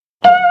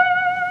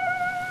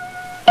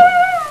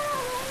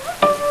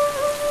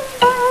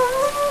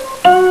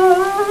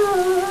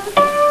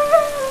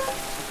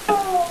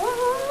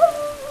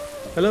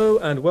Hello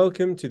and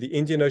welcome to the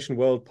Indian Ocean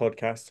World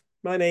podcast.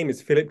 My name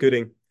is Philip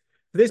Gooding.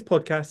 For this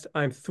podcast,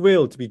 I'm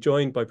thrilled to be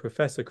joined by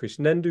Professor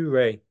Krishnendu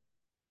Ray.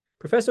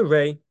 Professor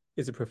Ray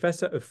is a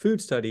professor of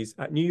food studies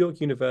at New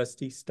York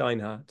University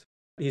Steinhardt.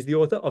 He is the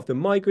author of The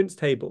Migrant's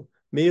Table,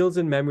 Meals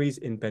and Memories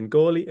in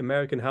Bengali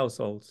American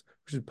Households,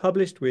 which was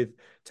published with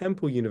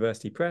Temple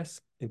University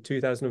Press in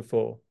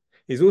 2004.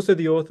 He is also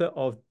the author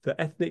of The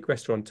Ethnic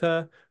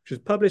Restaurateur, which was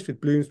published with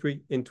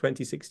Bloomsbury in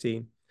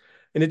 2016.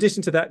 In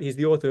addition to that, he's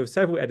the author of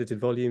several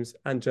edited volumes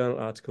and journal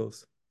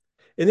articles.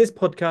 In this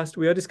podcast,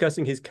 we are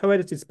discussing his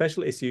co-edited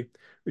special issue,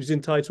 which is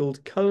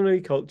entitled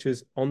Culinary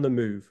Cultures on the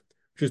Move,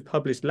 which was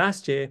published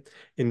last year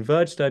in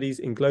Verge Studies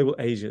in Global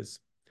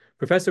Asias.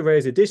 Professor Ray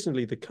is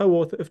additionally the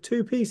co-author of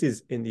two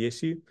pieces in the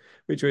issue,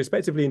 which are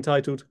respectively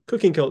entitled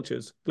Cooking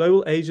Cultures,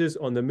 Global Asias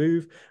on the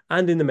Move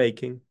and in the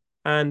Making,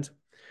 and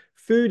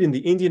Food in the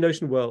Indian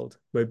Ocean World,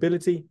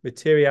 Mobility,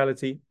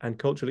 Materiality, and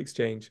Cultural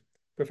Exchange.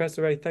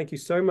 Professor Ray, thank you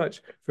so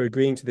much for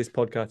agreeing to this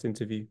podcast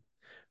interview.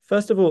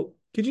 First of all,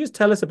 could you just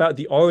tell us about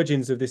the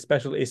origins of this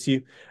special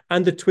issue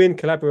and the twin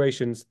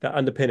collaborations that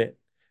underpin it?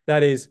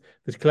 That is,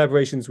 the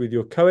collaborations with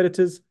your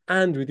co-editors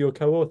and with your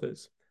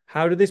co-authors.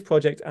 How did this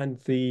project and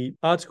the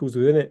articles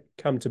within it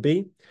come to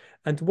be?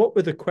 And what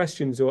were the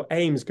questions or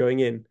aims going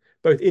in,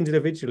 both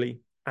individually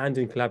and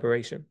in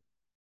collaboration?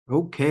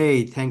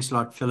 Okay, thanks a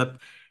lot,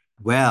 Philip.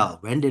 Well,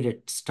 when did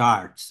it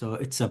start? So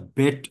it's a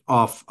bit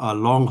of a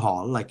long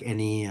haul, like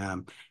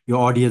your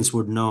audience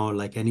would know,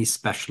 like any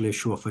special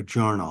issue of a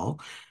journal.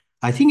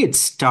 I think it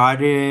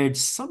started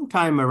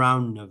sometime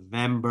around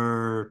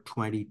November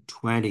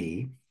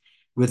 2020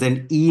 with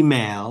an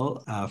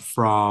email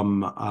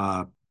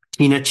from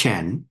Tina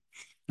Chen,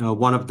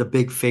 one of the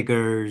big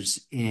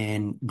figures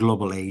in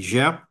global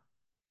Asia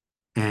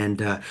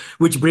and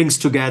which brings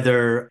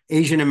together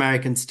Asian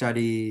American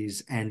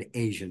studies and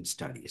Asian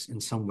studies. In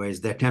some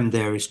ways, the attempt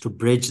there is to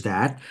bridge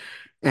that.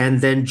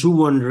 And then Ju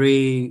Won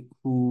Ri,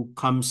 who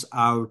comes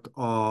out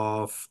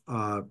of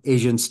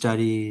Asian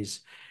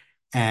studies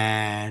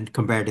and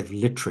comparative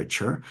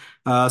literature.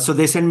 So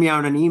they send me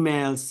out an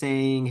email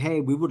saying, hey,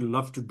 we would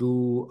love to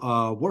do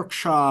a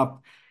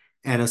workshop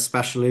and a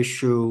special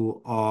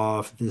issue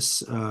of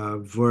this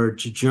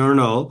Verge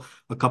journal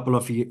a couple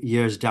of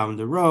years down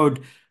the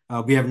road.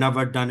 We have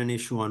never done an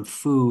issue on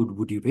food.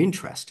 Would you be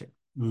interested?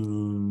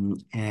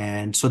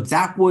 And so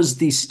that was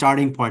the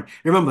starting point.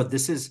 Remember,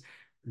 this is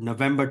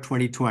November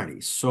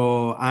 2020.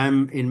 So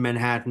I'm in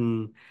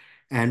Manhattan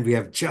and we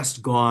have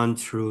just gone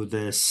through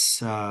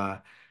this,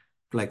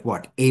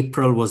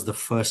 April was the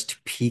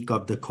first peak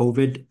of the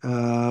COVID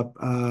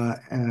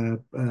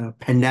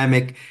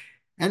pandemic.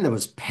 And there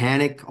was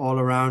panic all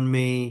around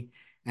me.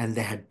 And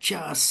they had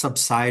just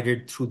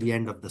subsided through the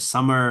end of the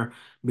summer.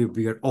 We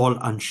were all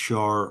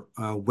unsure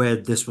where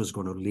this was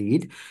going to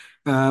lead.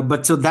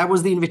 But so that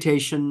was the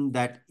invitation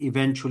that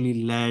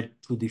eventually led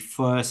to the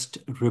first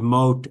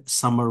remote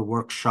summer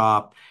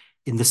workshop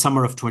in the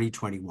summer of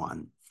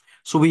 2021.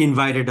 So we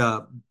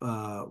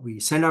we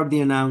sent out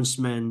the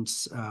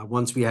announcements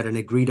once we had an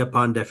agreed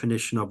upon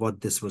definition of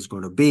what this was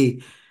going to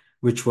be,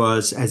 which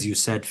was, as you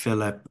said,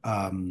 Philip,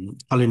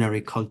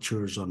 Culinary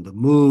Cultures on the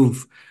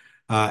Move.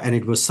 And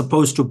it was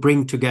supposed to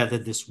bring together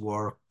this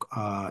work,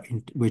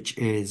 which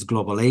is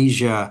Global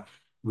Asia,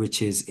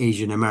 which is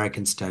Asian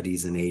American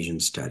Studies and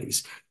Asian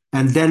Studies.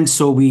 And then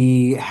so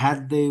we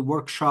had the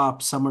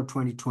workshop summer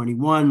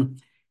 2021.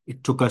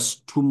 It took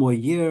us 2 more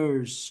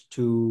years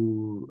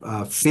to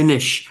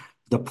finish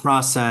the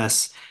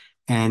process.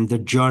 And the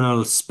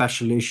journal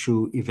special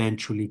issue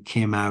eventually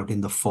came out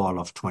in the fall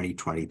of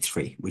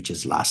 2023, which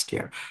is last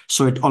year.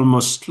 So it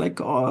almost like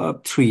a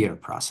 3-year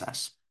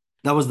process.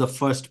 That was the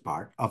first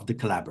part of the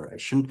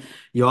collaboration.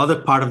 The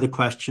other part of the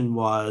question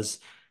was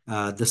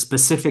the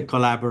specific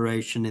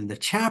collaboration in the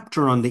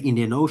chapter on the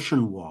Indian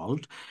Ocean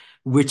world,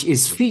 which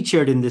is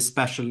featured in this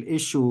special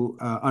issue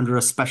under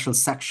a special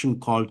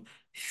section called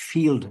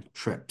Field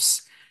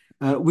Trips,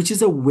 which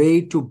is a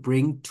way to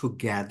bring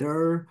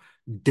together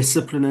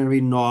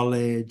disciplinary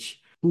knowledge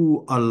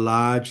to a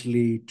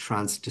largely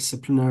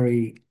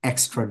transdisciplinary,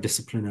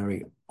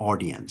 extradisciplinary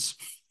audience.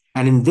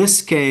 And in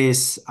this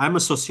case, I'm a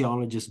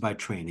sociologist by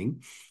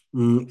training,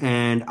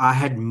 and I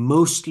had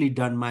mostly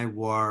done my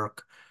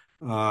work,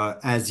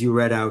 as you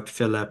read out,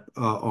 Philip,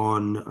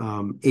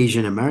 on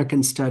Asian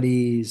American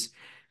studies,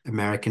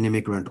 American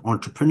immigrant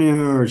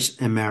entrepreneurs,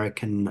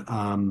 American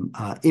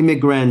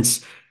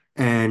immigrants,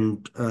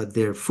 and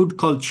their food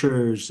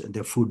cultures,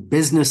 their food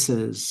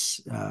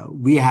businesses.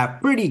 We have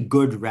pretty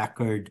good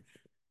record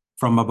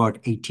from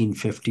about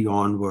 1850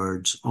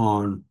 onwards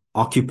on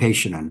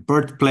occupation and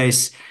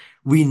birthplace.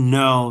 We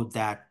know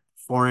that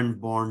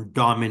foreign-born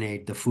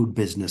dominate the food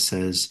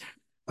businesses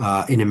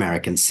in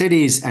American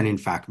cities and, in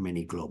fact,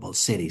 many global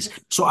cities.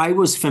 So I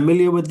was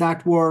familiar with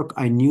that work.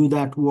 I knew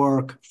that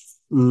work,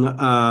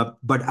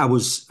 but I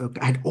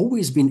had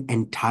always been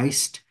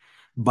enticed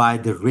by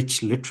the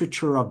rich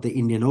literature of the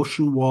Indian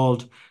Ocean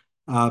world.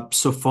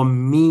 So for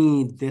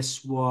me,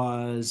 this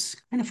was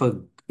kind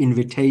of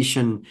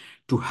invitation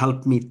to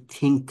help me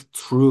think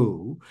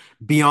through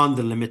beyond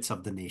the limits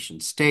of the nation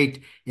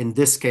state. In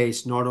this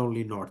case, not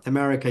only North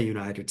America,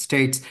 United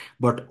States,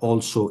 but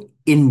also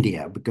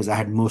India, because I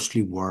had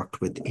mostly worked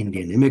with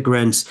Indian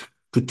immigrants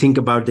to think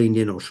about the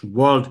Indian Ocean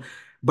world.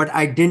 But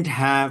I didn't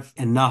have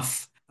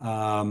enough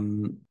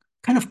kind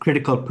of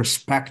critical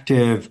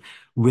perspective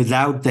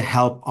without the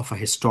help of a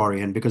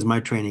historian, because my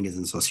training is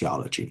in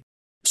sociology.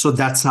 So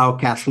that's how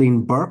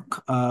Kathleen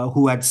Burke,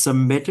 who had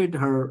submitted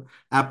her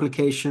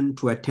application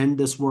to attend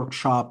this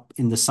workshop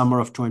in the summer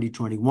of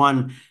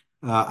 2021,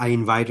 I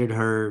invited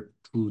her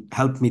to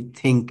help me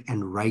think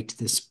and write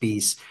this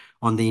piece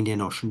on the Indian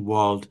Ocean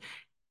world.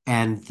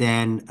 And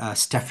then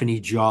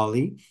Stephanie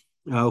Jolly,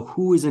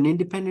 who is an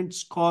independent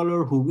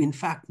scholar who, in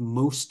fact,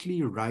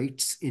 mostly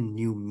writes in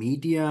new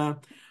media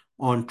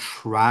on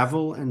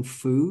travel and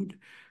food.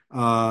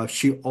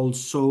 She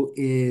also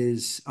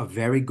is a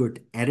very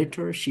good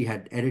editor. She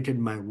had edited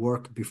my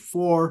work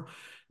before.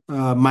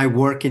 My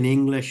work in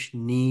English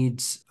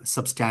needs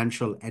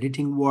substantial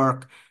editing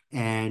work.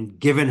 And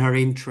given her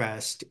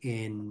interest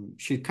in,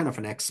 she's kind of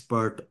an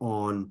expert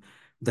on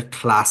the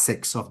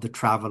classics of the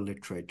travel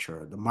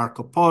literature, the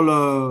Marco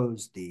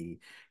Polos, the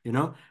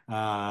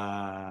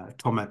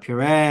Thomas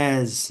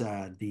Perez,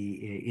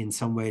 in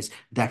some ways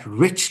that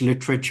rich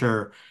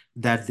literature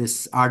that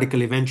this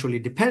article eventually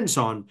depends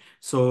on.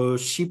 So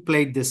she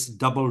played this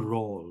double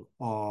role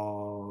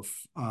of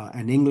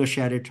an English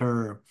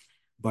editor,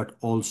 but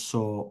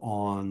also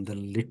on the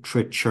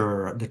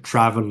literature, the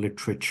travel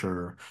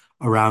literature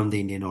around the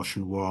Indian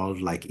Ocean world,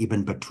 like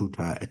Ibn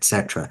Battuta,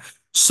 etc.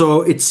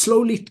 So it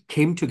slowly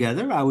came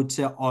together, I would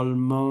say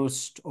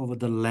almost over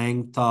the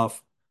length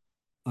of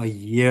a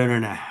year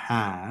and a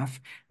half,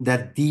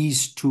 that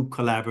these two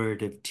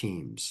collaborative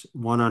teams,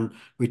 one on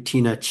with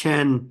Tina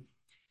Chen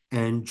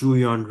and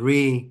Juyon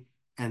Ri,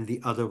 and the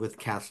other with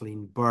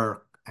Kathleen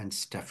Burke and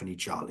Stephanie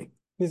Jolly.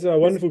 These are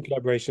wonderful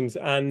collaborations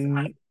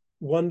and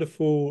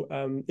wonderful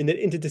in the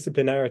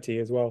interdisciplinarity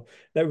as well.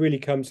 That really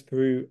comes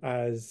through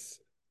as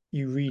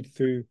you read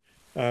through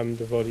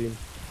the volume.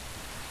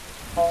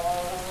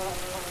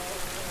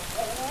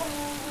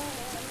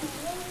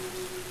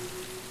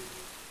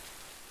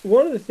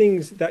 One of the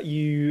things that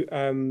you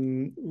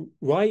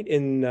write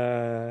in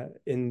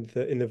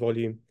the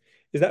volume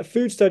is that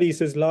food studies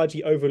has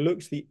largely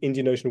overlooked the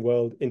Indian Ocean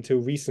world until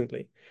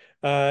recently,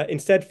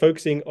 instead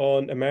focusing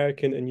on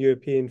American and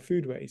European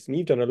foodways. And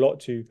you've done a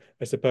lot to,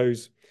 I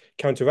suppose,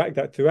 counteract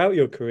that throughout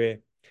your career.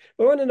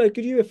 But I want to know,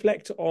 could you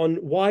reflect on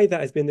why that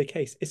has been the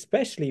case,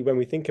 especially when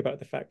we think about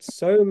the fact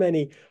so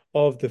many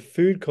of the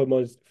food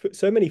commodities,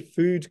 so many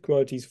food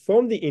commodities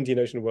from the Indian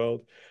Ocean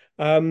world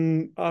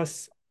are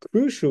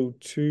crucial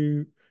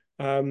to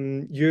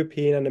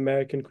European and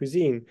American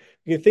cuisine.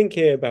 You can think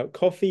here about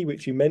coffee,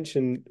 which you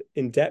mentioned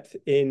in depth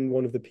in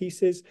one of the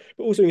pieces,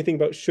 but also you think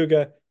about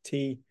sugar,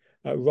 tea,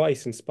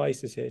 rice, and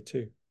spices here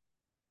too.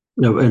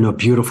 No, and a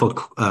beautiful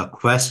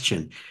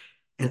question.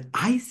 And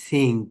I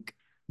think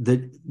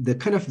the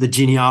kind of the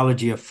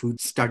genealogy of food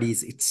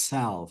studies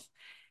itself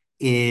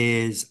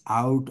is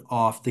out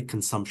of the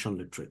consumption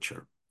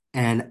literature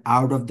and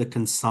out of the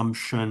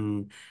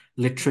consumption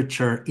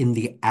literature in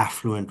the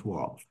affluent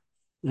world,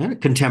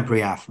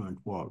 contemporary affluent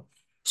world.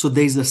 So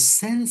there's a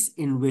sense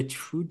in which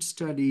food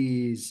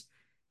studies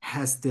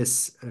has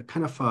this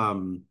kind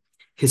of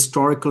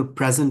historical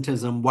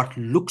presentism, what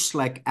looks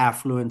like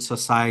affluent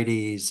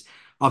societies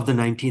of the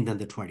 19th and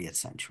the 20th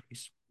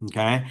centuries.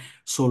 Okay,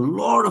 so a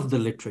lot of the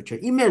literature,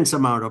 immense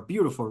amount of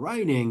beautiful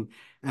writing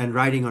and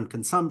writing on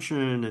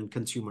consumption and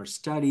consumer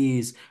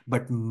studies,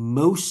 but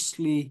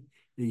mostly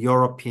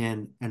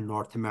European and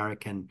North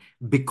American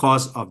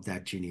because of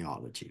that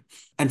genealogy.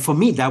 And for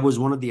me, that was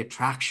one of the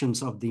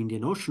attractions of the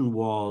Indian Ocean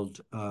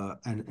world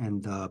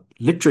and the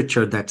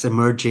literature that's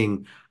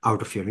emerging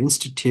out of your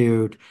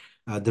institute,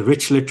 the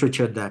rich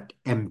literature that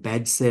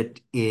embeds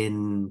it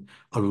in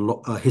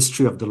a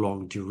history of the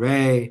longue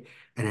durée,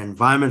 an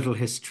environmental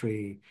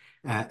history,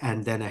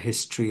 and then a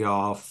history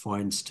of, for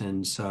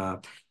instance,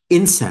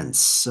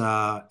 incense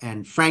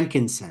and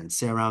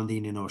frankincense around the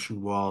Indian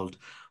Ocean world,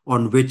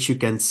 on which you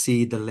can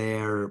see the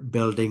layer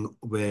building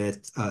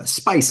with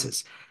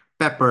spices,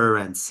 pepper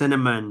and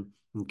cinnamon,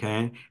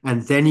 okay?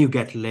 And then you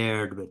get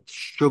layered with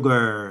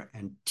sugar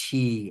and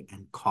tea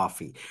and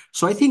coffee.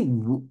 So I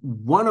think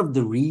one of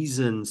the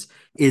reasons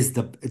is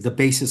the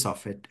basis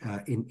of it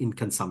in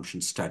consumption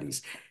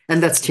studies.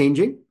 And that's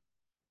changing.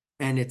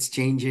 And it's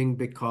changing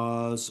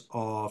because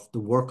of the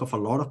work of a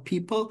lot of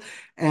people.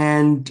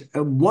 And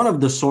one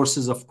of the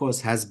sources, of course,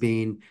 has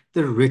been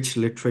the rich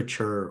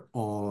literature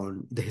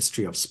on the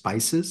history of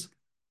spices.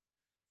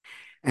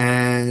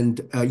 And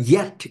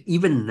yet,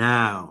 even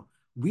now,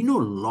 we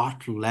know a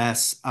lot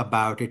less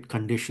about its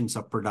conditions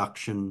of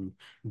production,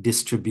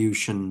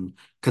 distribution,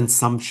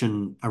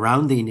 consumption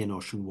around the Indian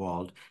Ocean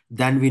world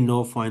than we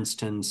know, for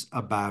instance,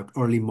 about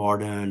early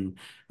modern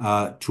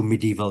to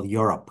medieval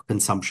Europe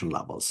consumption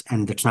levels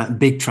and the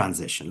big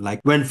transition.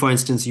 Like when, for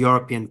instance,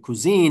 European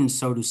cuisine,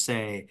 so to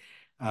say,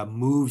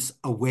 moves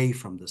away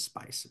from the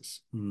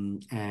spices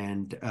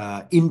and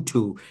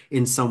into,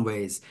 in some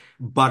ways,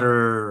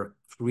 butter,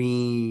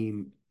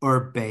 cream,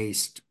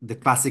 herb-based. The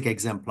classic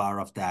exemplar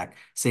of that,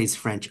 says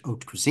French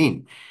haute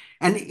cuisine.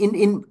 And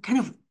in kind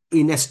of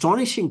in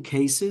astonishing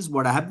cases,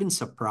 what I have been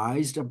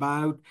surprised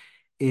about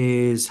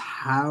is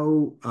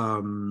how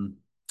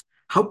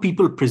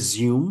people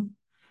presume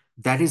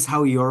that is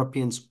how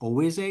Europeans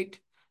always ate.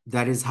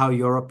 That is how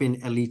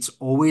European elites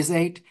always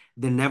ate.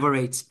 They never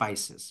ate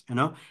spices,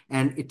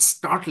 and it's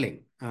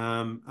startling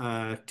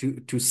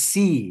to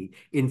see,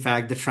 in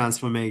fact, the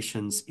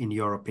transformations in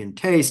European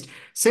taste,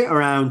 say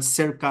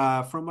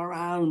from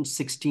around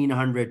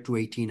 1600 to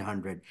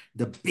 1800,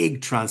 the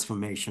big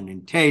transformation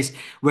in taste,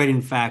 where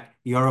in fact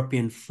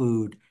European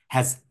food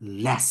has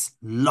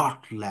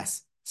lot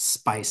less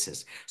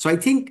spices. So I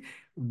think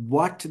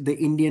what the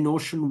Indian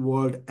Ocean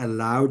world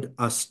allowed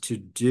us to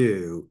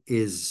do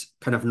is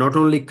kind of not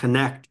only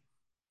connect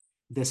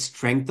the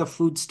strength of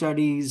food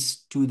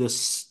studies to the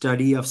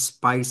study of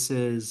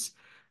spices,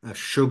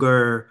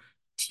 sugar,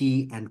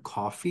 tea, and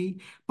coffee,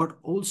 but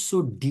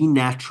also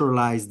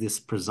denaturalize this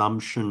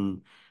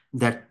presumption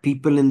that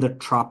people in the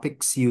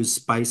tropics use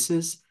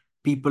spices,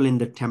 people in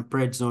the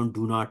temperate zone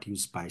do not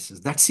use spices.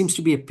 That seems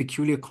to be a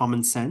peculiar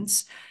common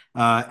sense.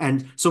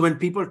 And so when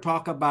people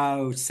talk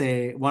about,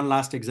 say, one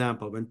last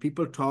example, when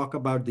people talk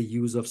about the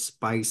use of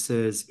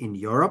spices in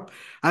Europe,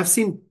 I've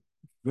seen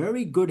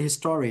very good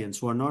historians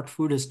who are not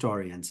food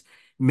historians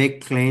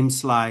make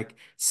claims like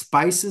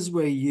spices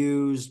were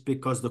used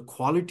because the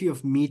quality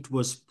of meat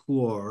was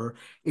poor.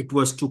 It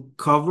was to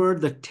cover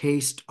the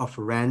taste of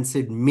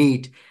rancid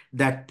meat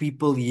that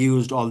people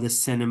used all the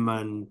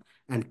cinnamon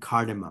and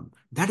cardamom.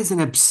 That is an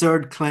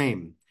absurd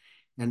claim.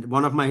 And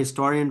one of my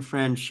historian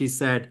friends, she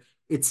said,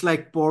 it's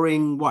like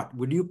pouring what?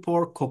 Would you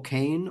pour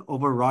cocaine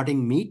over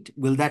rotting meat?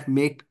 Will that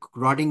make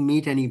rotting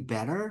meat any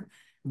better?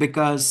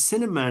 Because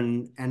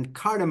cinnamon and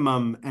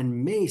cardamom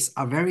and mace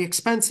are very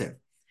expensive.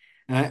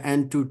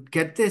 And to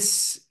get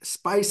this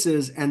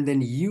spices and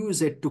then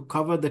use it to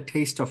cover the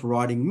taste of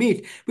rotting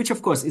meat, which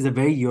of course is a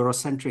very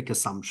Eurocentric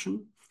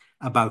assumption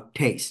about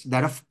taste,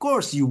 that of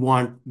course you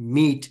want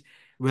meat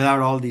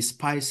without all these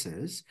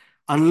spices,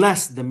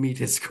 unless the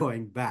meat is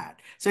going bad.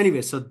 So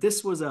anyway, so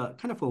this was a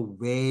kind of a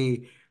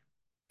way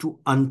to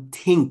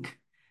unthink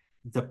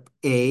the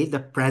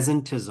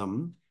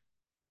presentism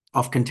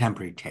of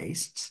contemporary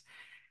tastes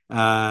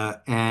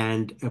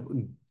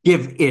and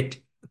give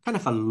it kind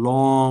of a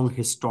long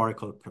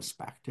historical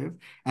perspective.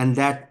 And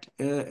that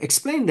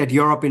explained that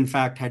Europe, in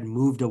fact, had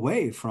moved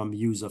away from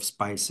use of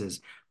spices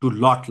to a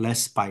lot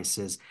less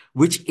spices,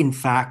 which in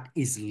fact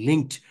is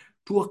linked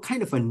to a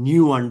kind of a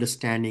new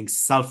understanding,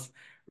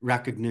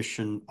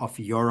 self-recognition of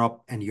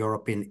Europe and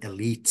European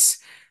elites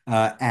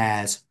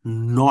as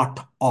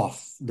not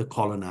of the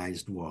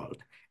colonized world,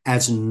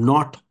 as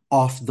not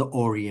of the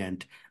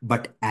Orient,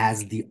 but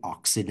as the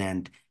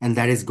Occident. And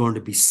that is going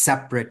to be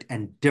separate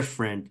and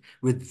different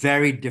with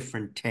very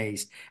different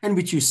taste, and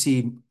which you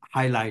see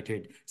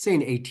highlighted, say,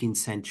 in 18th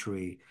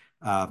century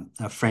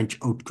French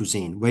haute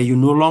cuisine, where you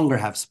no longer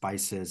have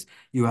spices.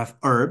 You have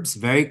herbs,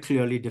 very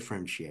clearly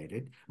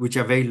differentiated, which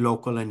are very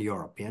local and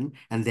European,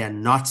 and they're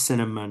not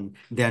cinnamon,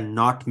 they're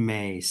not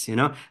mace,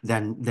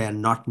 they're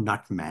not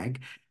nutmeg.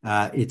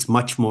 It's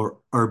much more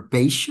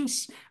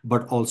herbaceous,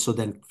 but also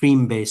then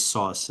cream-based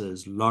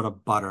sauces, a lot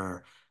of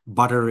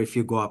butter if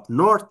you go up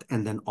north,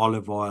 and then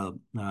olive oil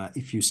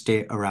if you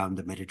stay around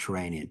the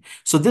Mediterranean.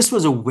 So this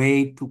was a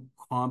way to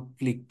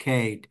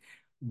complicate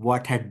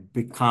what had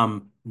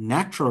become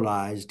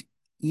naturalized,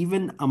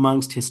 even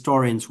amongst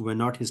historians who were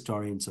not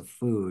historians of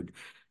food,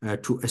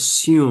 to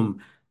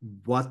assume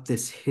what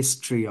this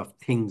history of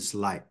things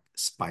like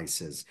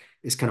spices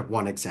is kind of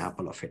one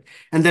example of it.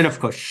 And then, of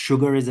course,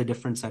 sugar is a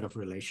different set of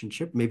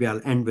relationship. Maybe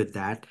I'll end with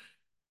that.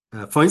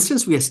 For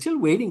instance, we are still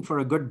waiting for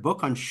a good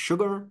book on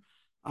sugar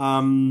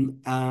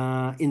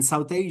in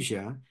South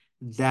Asia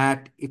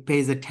that it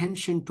pays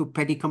attention to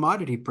petty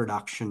commodity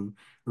production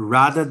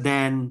rather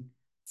than,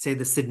 say,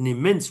 the Sydney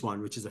Mintz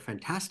one, which is a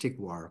fantastic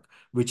work,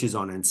 which is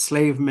on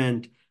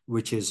enslavement,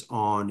 which is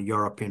on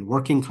European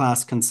working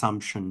class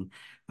consumption.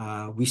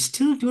 We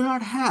still do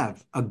not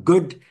have a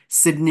good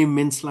Sydney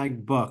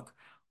Mintz-like book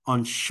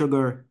on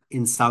sugar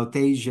in South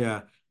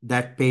Asia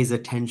that pays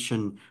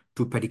attention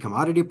to petty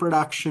commodity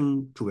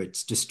production, to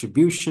its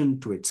distribution,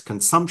 to its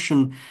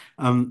consumption.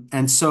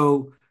 And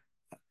so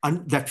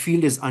that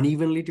field is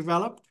unevenly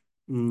developed.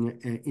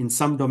 In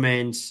some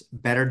domains,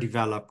 better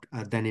developed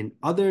than in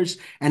others,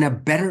 and a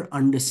better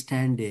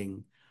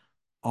understanding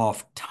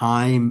of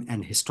time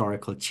and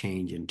historical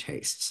change in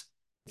tastes.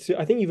 So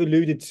I think you've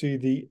alluded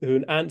to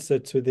an answer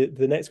to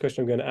the next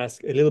question I'm going to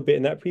ask a little bit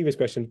in that previous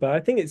question, but I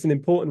think it's an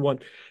important one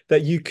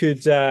that you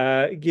could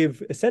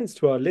give a sense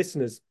to our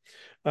listeners,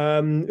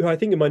 who I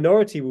think a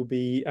minority will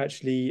be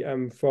actually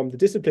from the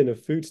discipline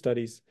of food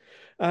studies.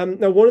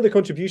 Now, one of the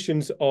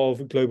contributions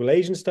of global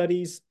Asian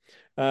studies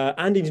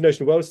and Indian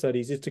Ocean World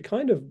studies is to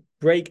kind of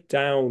break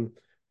down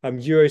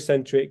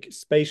Eurocentric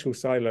spatial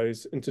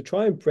silos and to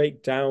try and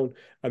break down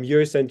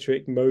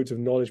Eurocentric modes of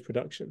knowledge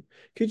production.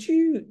 Could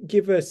you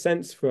give a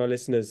sense for our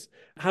listeners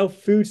how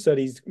food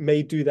studies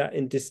may do that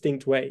in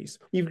distinct ways?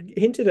 You've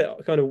hinted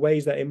at kind of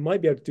ways that it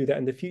might be able to do that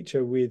in the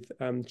future with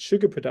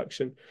sugar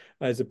production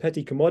as a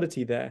petty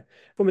commodity there.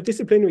 From a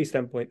disciplinary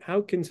standpoint,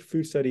 how can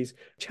food studies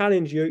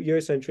challenge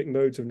Eurocentric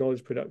modes of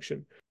knowledge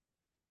production?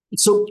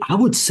 So I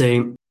would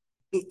say,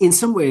 in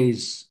some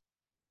ways,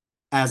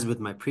 as with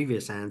my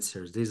previous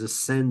answers, there's a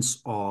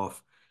sense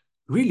of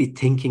really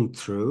thinking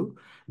through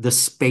the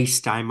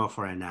space-time of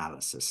our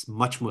analysis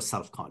much more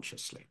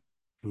self-consciously.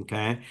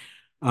 Okay.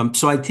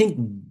 So I think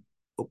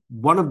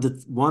one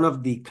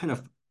of the kind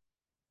of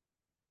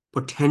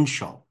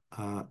potential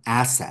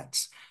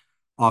assets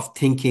of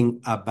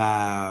thinking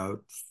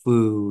about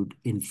food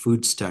in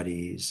food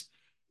studies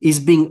is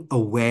being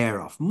aware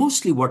of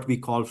mostly what we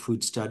call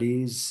food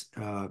studies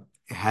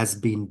has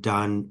been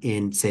done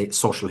in, say,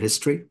 social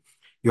history,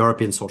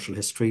 European social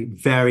history,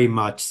 very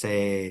much,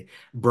 say,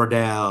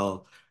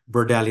 Brodelian.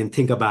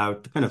 Think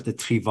about kind of the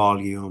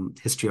three-volume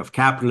history of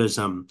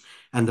capitalism.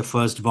 And the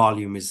first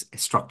volume is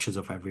structures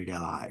of everyday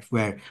life,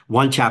 where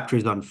one chapter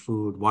is on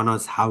food, one on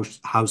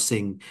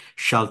housing,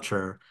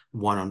 shelter,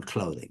 one on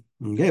clothing.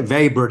 Okay,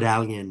 very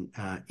Brodelian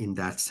in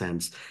that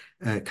sense.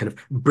 Kind of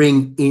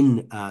bring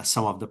in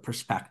some of the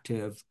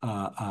perspective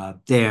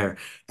there,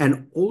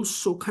 and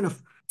also kind of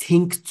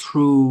think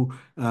through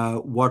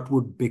what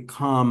would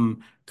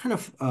become kind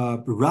of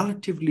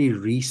relatively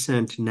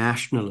recent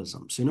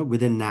nationalisms,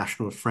 within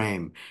national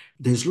frame.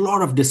 There's a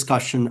lot of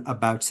discussion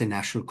about, say,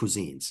 national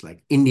cuisines,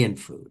 like Indian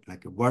food,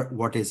 like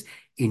what is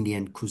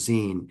Indian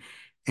cuisine?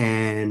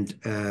 And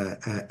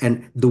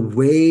the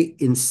way,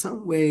 in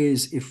some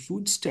ways, if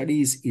food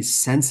studies is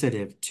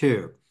sensitive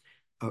to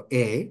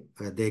the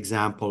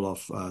example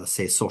of,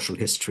 say, social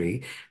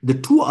history. The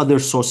two other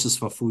sources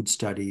for food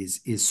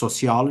studies is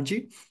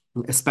sociology,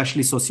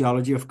 especially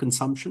sociology of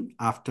consumption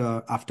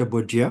after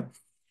Bourdieu.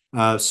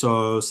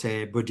 So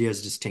say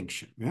Bourdieu's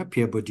distinction,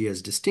 Pierre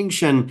Bourdieu's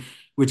distinction,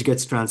 which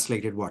gets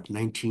translated,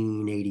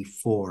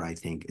 1984, I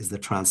think, is the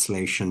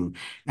translation.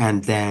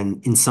 And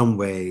then in some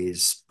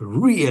ways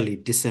really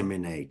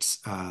disseminates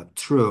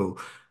through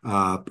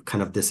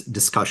kind of this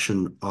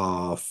discussion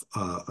of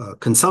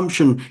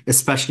consumption,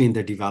 especially in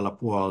the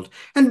developed world.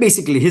 And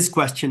basically his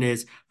question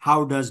is,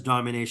 how does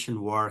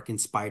domination work in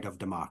spite of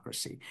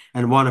democracy?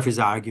 And one of his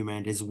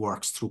argument is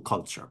works through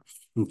culture.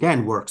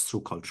 Again, works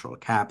through cultural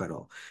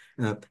capital.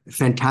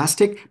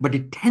 Fantastic, but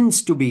it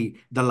tends to be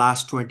the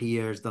last 20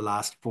 years, the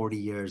last 40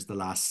 years, the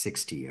last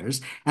 60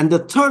 years. And the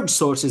third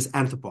source is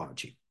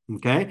anthropology.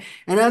 Okay.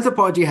 And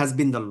anthropology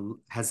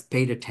has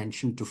paid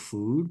attention to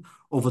food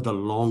over the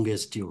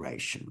longest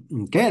duration.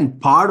 Okay. And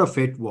part of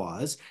it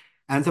was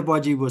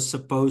anthropology was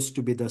supposed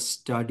to be the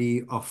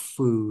study of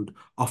food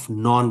of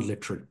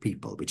non-literate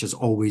people, which has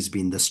always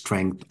been the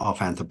strength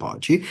of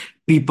anthropology.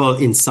 People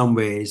in some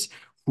ways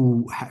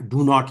who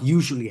do not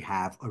usually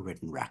have a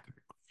written record.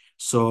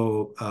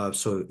 So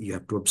you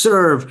have to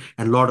observe,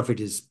 and a lot of it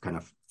is kind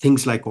of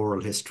things like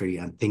oral history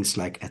and things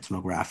like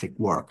ethnographic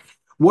work.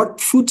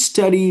 What food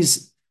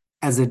studies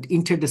as an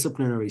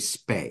interdisciplinary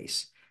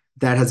space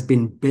that has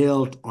been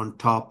built on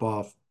top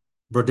of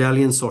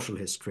Brodelian social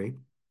history,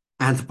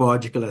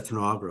 anthropological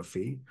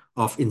ethnography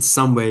of, in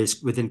some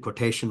ways, within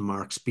quotation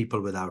marks, people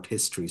without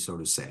history, so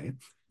to say,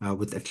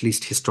 with at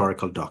least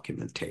historical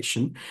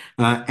documentation,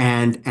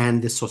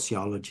 and the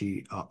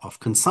sociology of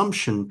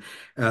consumption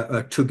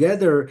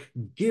together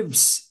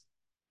gives,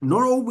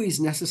 not always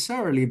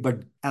necessarily,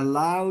 but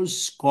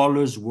allows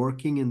scholars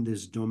working in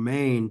this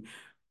domain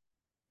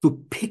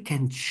to pick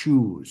and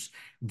choose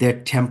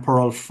their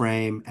temporal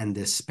frame and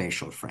their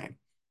spatial frame.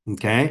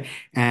 Okay.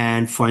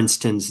 And for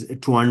instance,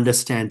 to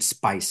understand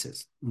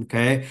spices.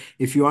 Okay.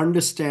 If you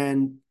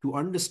understand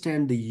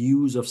the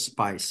use of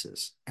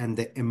spices and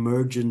the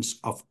emergence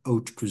of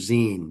haute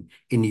cuisine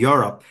in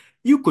Europe,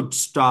 you could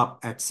stop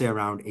at, say,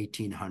 around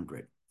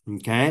 1800.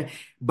 Okay.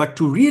 But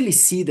to really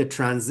see the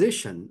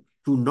transition,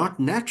 to not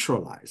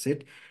naturalize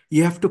it,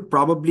 you have to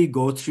probably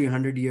go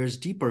 300 years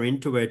deeper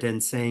into it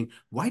and saying,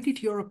 why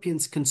did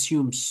Europeans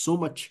consume so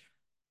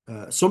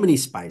many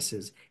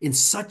spices in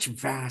such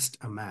vast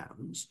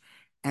amounts,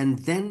 and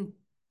then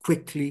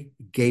quickly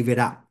gave it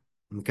up?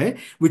 Okay,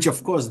 which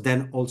of course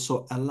then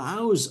also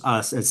allows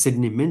us, as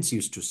Sidney Mintz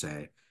used to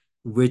say,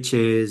 which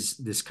is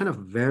this kind of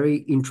very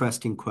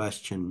interesting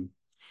question.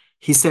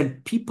 He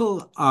said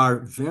people are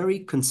very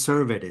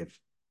conservative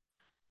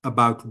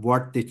about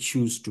what they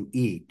choose to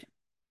eat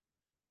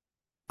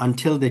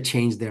until they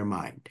change their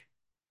mind.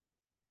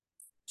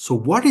 So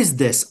what is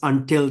this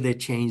until they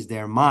change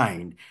their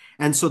mind?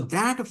 And so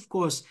that, of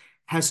course,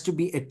 has to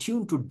be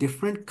attuned to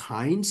different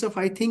kinds of,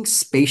 I think,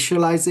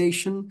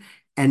 spatialization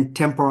and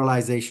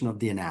temporalization of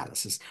the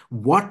analysis.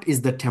 What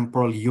is the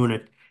temporal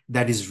unit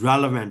that is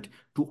relevant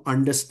to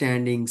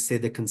understanding, say,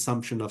 the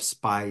consumption of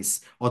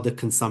spice or the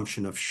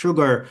consumption of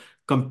sugar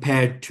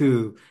compared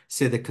to,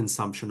 say, the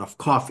consumption of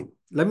coffee?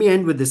 Let me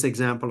end with this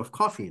example of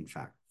coffee, in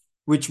fact,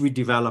 which we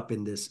develop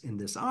in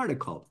this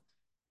article.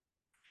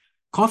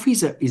 Coffee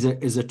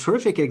is a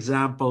terrific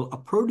example, a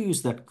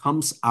produce that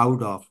comes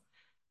out of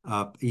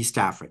East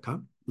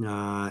Africa,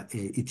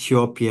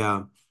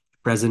 Ethiopia,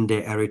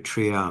 present-day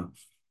Eritrea,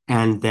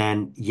 and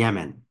then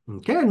Yemen.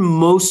 Okay, and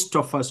most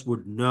of us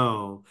would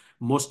know,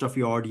 most of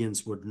your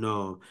audience would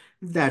know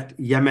that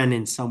Yemen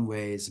in some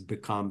ways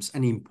becomes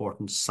an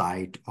important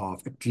site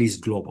of at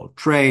least global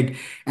trade,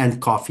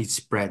 and coffee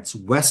spreads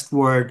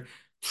westward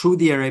through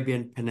the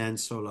Arabian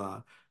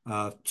Peninsula,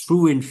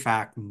 through, in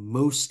fact,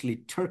 mostly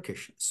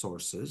Turkish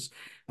sources,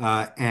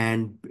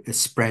 and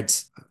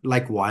spreads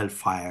like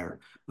wildfire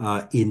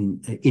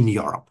in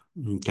Europe.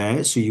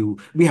 Okay, so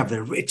we have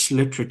the rich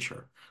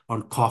literature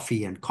on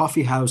coffee and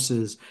coffee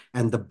houses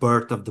and the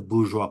birth of the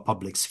bourgeois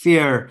public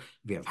sphere.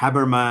 We have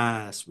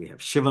Habermas, we have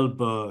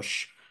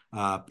Shivelbush,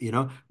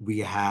 we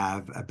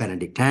have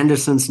Benedict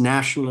Anderson's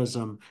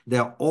nationalism.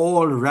 They're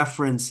all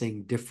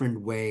referencing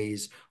different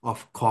ways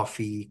of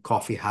coffee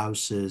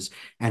houses,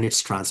 and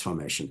its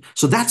transformation.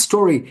 So that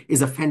story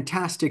is a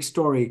fantastic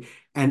story,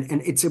 and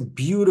it's a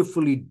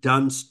beautifully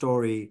done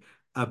story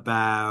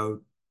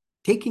about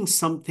taking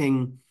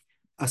something,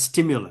 a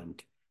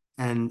stimulant,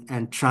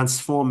 and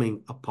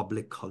transforming a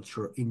public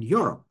culture in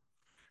Europe.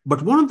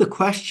 But one of the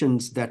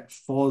questions that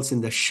falls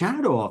in the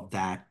shadow of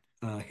that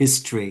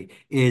history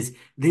is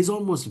there's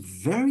almost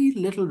very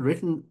little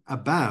written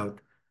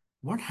about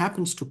what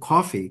happens to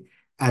coffee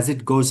as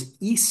it goes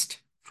east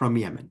from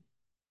Yemen.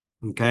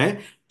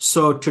 Okay,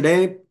 so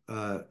today,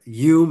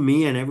 you,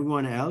 me, and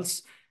everyone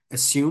else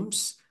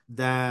assumes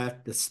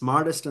that the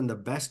smartest and the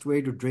best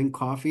way to drink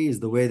coffee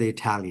is the way the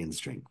Italians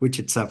drink, which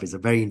itself is a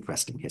very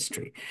interesting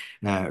history,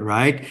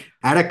 right?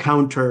 At a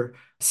counter,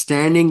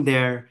 standing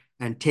there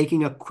and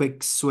taking a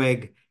quick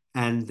swig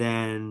and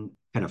then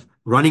kind of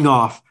running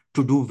off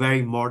to do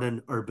very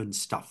modern urban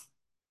stuff.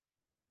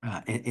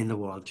 In the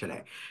world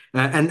today,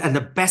 and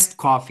the best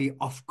coffee,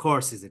 of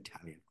course, is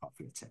Italian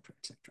coffee, etc.,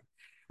 etc.,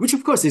 which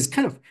of course is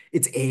kind of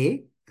it's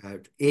a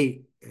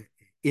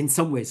in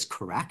some ways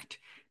correct,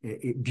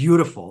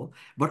 beautiful,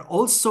 but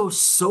also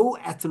so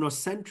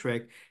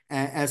ethnocentric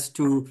as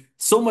to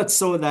so much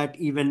so that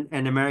even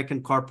an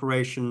American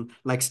corporation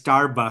like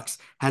Starbucks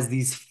has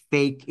these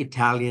fake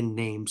Italian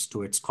names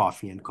to its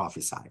coffee and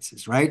coffee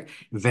sizes, right?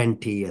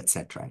 Venti,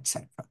 etc.,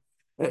 etc.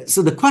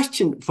 So the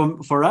question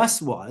for us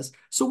was,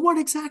 so what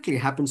exactly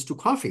happens to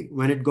coffee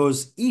when it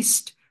goes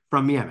east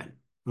from Yemen?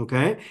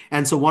 Okay.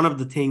 And so one of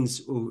the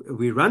things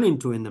we run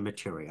into in the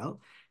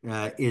material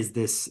is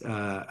this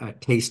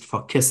taste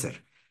for kisr,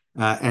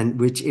 and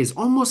which is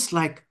almost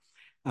like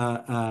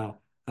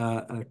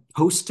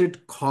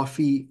toasted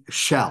coffee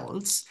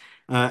shells,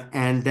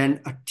 and then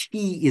a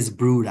tea is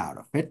brewed out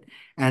of it.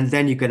 And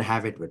then you can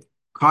have it with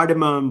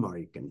cardamom, or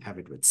you can have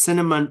it with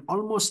cinnamon,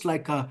 almost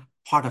like a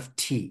pot of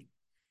tea.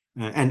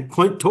 And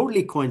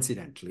totally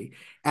coincidentally,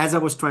 as I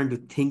was trying to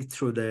think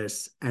through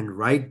this and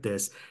write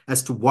this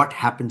as to what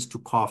happens to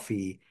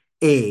coffee,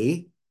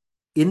 in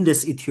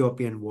this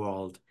Ethiopian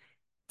world,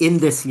 in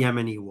this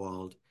Yemeni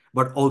world,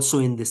 but also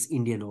in this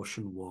Indian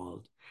Ocean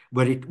world,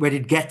 where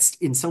it gets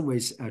in some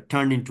ways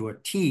turned into a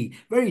tea,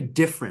 very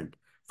different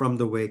from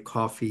the way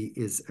coffee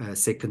is,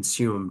 say,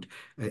 consumed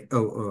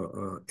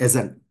as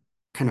an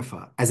kind of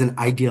as an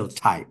ideal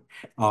type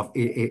of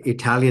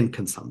Italian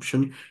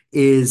consumption,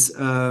 is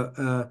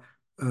very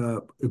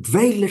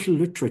little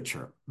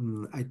literature.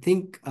 I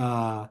think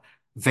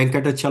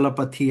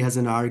Venkatachalapathy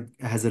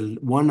has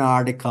one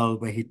article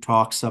where he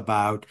talks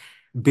about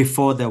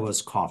before there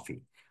was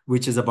coffee,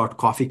 which is about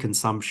coffee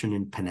consumption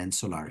in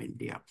peninsular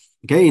India.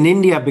 Okay, in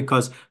India,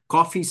 because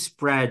coffee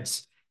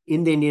spreads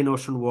in the Indian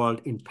Ocean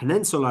world in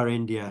peninsular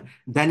India,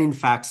 then in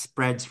fact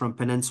spreads from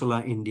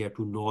peninsular India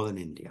to northern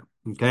India.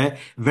 Okay,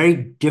 very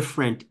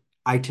different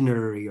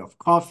itinerary of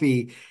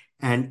coffee.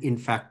 And in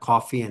fact,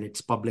 coffee and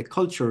its public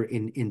culture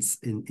in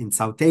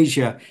South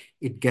Asia,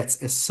 it gets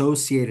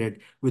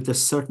associated with a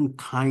certain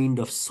kind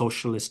of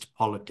socialist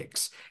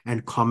politics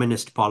and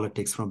communist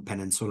politics from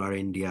peninsular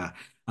India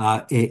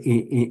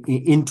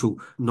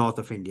into north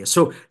of India.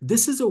 So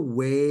this is a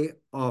way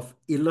of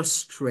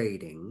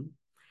illustrating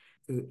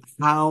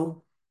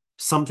how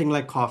something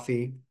like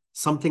coffee,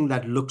 something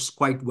that looks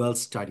quite well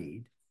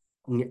studied,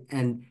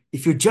 and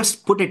if you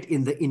just put it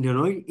in the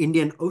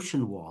Indian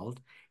Ocean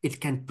world, it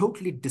can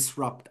totally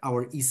disrupt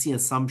our easy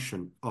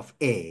assumption of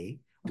A,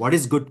 what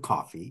is good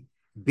coffee?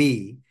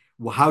 B,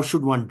 how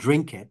should one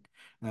drink it?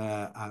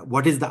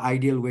 What is the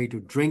ideal way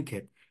to drink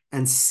it?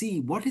 And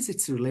C, what is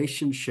its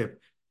relationship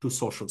to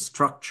social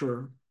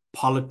structure,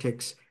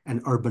 politics,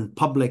 and urban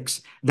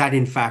publics that,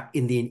 in fact,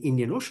 in the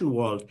Indian Ocean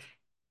world,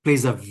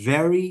 plays a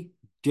very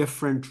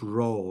different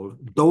role,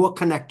 though a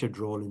connected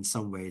role in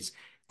some ways,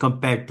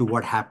 compared to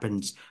what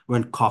happens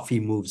when coffee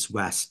moves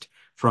west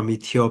from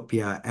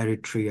Ethiopia,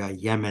 Eritrea,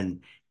 Yemen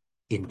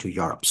into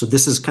Europe. So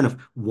this is kind of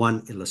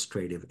one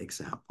illustrative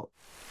example.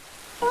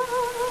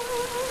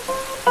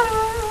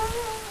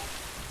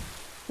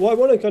 Well, I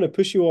want to kind of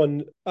push you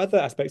on other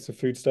aspects of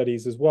food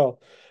studies as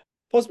well,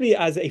 possibly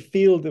as a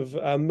field of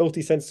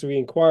multisensory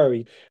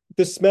inquiry.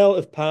 The smell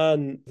of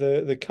pan,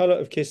 the color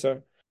of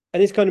kisser.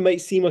 And this kind of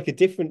might seem like a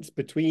difference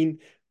between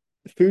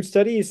food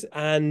studies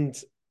and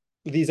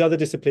these other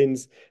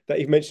disciplines that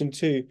you've mentioned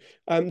too.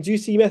 Do you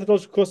see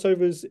methodological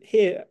crossovers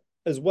here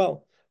as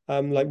well,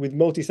 like with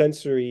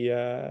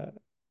multisensory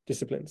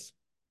disciplines?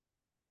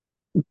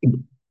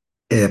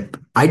 Uh,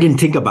 I didn't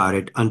think about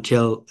it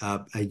until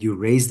you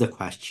raised the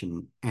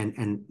question,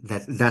 and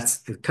that's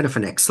kind of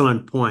an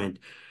excellent point.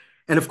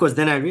 And of course,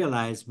 then I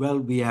realized, well,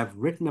 we have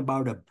written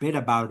about a bit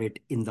about it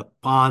in the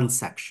pawn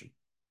section.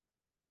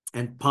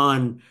 And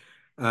pan,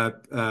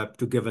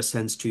 to give a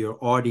sense to your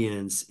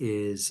audience,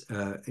 is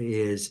a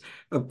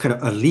kind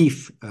of a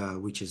leaf,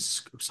 which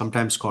is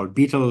sometimes called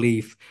betel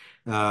leaf,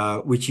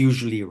 which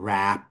usually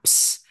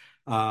wraps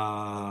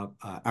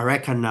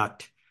areca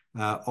nut,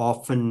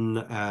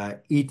 often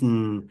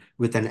eaten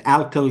with an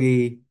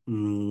alkali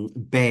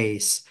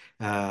base,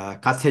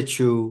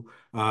 catechu,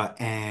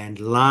 and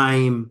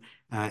lime.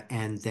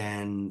 And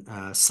then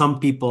some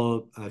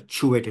people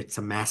chew it, it's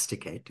a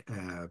masticate.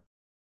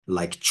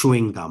 Like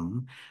chewing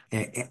gum,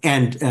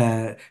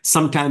 and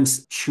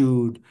sometimes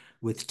chewed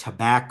with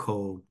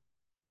tobacco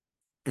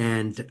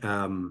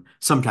and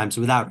sometimes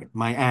without it.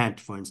 My aunt,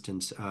 for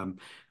instance,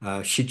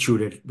 she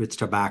chewed it with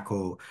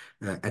tobacco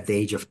at the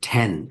age of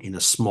 10 in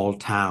a small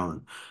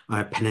town,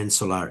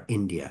 peninsular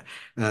India.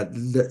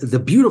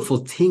 The beautiful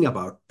thing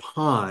about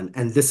pan,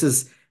 and this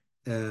is,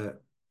 uh,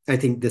 I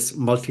think, this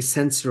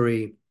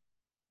multisensory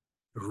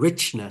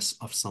richness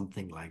of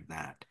something like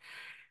that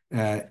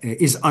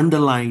is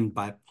underlined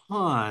by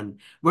pan,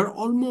 where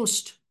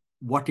almost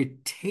what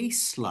it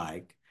tastes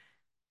like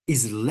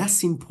is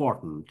less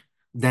important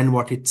than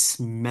what it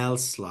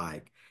smells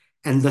like.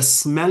 And the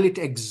smell it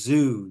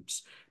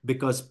exudes,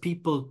 because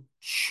people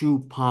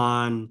chew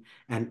pan,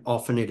 and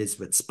often it is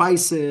with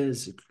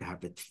spices, it could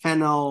have with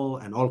fennel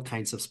and all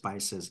kinds of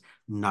spices,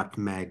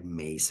 nutmeg,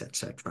 mace,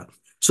 etc.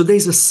 So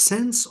there's a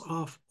sense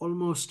of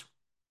almost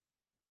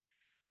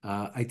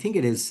I think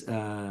it is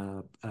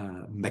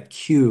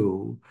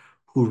McHugh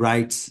who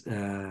writes.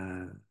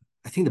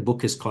 I think the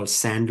book is called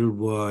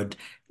Sandalwood.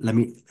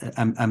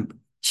 I'm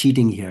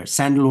cheating here.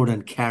 Sandalwood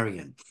and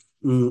Carrion.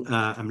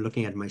 I'm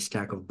looking at my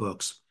stack of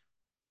books.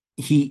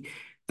 He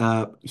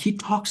he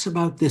talks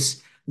about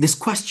this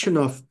question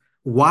of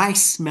why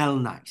smell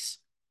nice.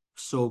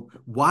 So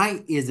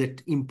why is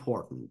it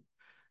important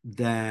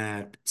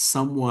that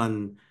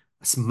someone's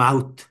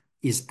mouth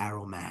is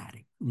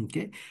aromatic?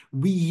 Okay.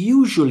 We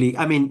usually,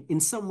 I mean,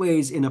 in some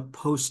ways, in a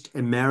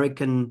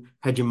post-American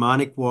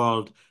hegemonic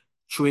world,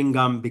 chewing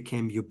gum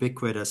became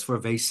ubiquitous for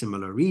a very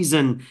similar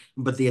reason,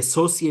 but the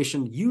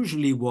association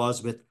usually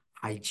was with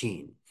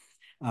hygiene,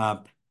 uh,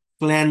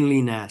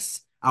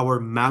 cleanliness, our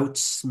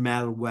mouths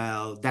smell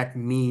well. That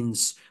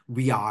means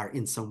we are,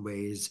 in some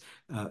ways,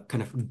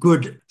 kind of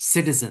good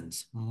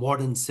citizens,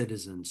 modern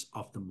citizens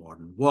of the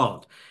modern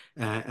world.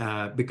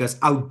 Because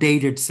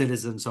outdated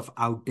citizens of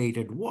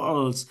outdated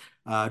worlds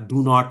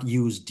do not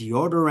use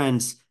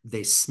deodorants,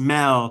 they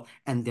smell,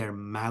 and their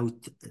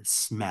mouth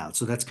smell.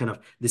 So that's kind of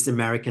this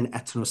American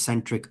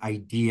ethnocentric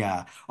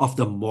idea of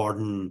the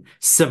modern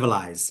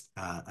civilized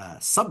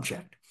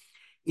subject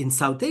in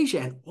South Asia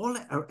and all,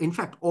 in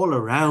fact, all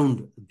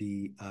around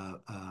the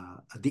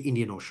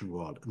Indian Ocean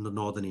world, in the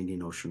northern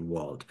Indian Ocean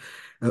world,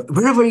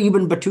 wherever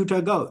even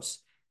Batuta goes,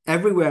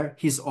 everywhere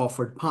he's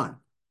offered pan.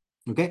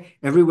 Okay,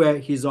 everywhere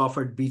he's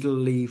offered betel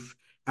leaf,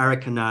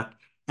 areca nut,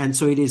 and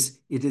so it is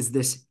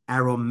this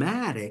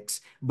aromatics,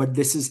 but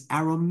this is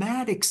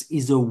aromatics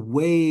is a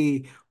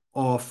way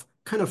of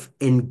kind of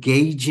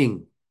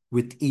engaging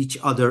with each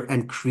other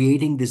and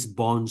creating these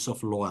bonds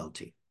of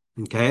loyalty.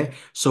 Okay,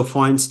 so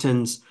for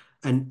instance,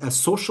 a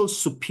social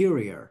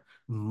superior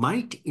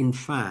might in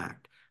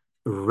fact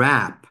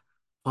wrap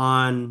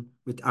pan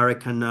with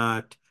areca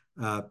nut,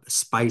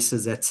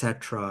 spices,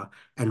 etc.,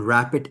 and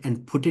wrap it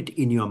and put it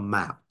in your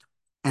mouth.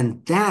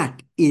 And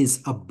that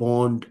is a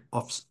bond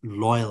of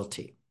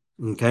loyalty.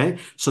 Okay.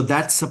 So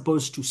that's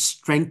supposed to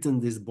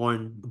strengthen this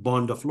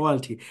bond of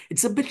loyalty.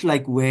 It's a bit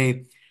like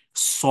way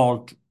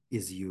salt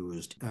is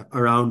used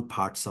around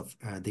parts of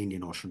the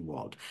Indian Ocean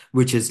world,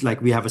 which is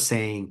like we have a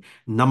saying,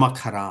 namak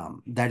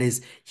haram. That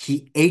is,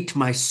 he ate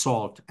my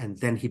salt and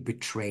then he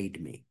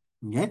betrayed me.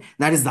 Okay.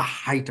 That is the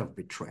height of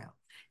betrayal.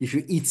 If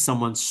you eat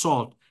someone's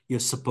salt, you're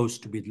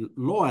supposed to be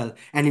loyal.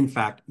 And in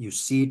fact, you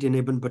see it in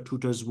Ibn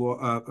Battuta's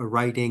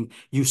writing.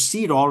 You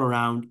see it all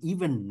around,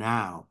 even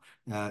now,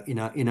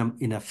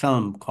 in a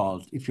film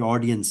called, if your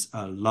audience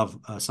love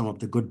some of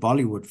the good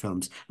Bollywood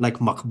films, like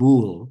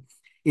Maqbool.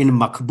 In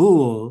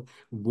Maqbool,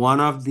 one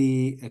of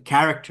the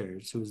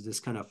characters, who's this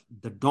kind of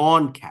the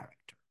Dawn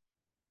character,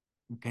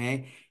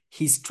 okay,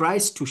 he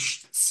tries to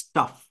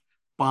stuff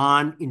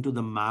pan into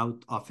the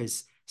mouth of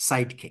his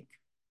sidekick.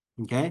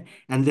 Okay.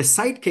 And the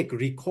sidekick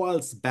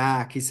recoils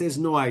back. He says,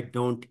 no, I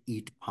don't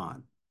eat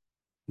pan.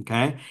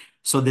 Okay.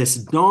 So this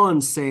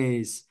Dawn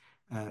says,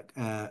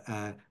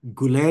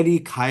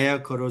 Guleri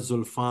khaya karo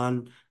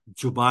Zulfan,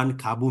 juban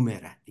kabu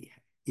mein rehti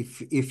hai.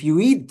 If you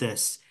eat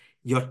this,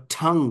 your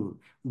tongue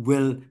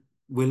will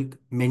will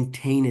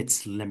maintain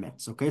its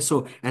limits. Okay.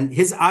 So, and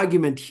his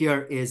argument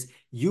here is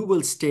you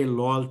will stay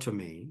loyal to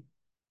me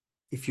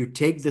if you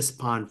take this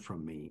pawn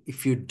from me.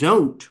 If you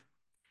don't,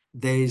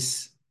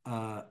 there's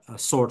a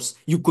source,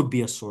 you could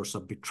be a source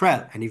of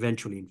betrayal. And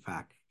eventually, in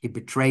fact, he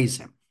betrays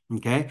him.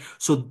 Okay.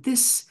 So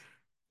this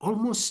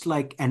almost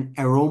like an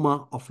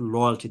aroma of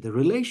loyalty, the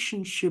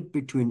relationship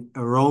between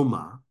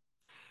aroma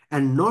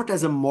and not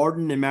as a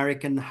modern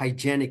American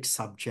hygienic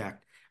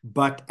subject,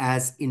 but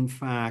as in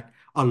fact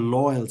a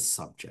loyal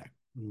subject,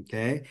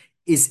 okay,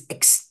 is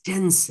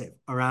extensive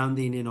around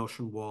the Indian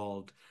Ocean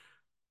world.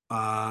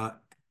 Uh,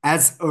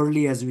 as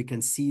early as we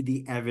can see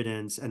the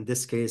evidence, in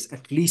this case,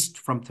 at least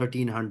from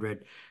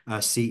 1300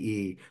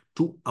 CE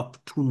to up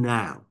to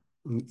now.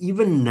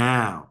 Even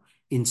now,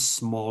 in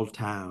small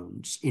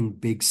towns, in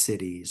big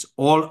cities,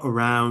 all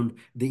around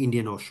the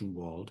Indian Ocean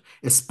world,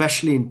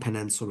 especially in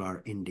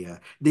peninsular India,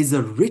 there's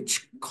a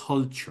rich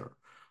culture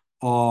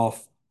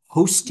of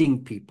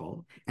hosting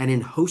people, and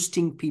in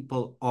hosting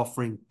people,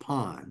 offering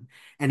pan,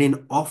 and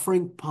in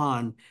offering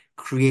pan,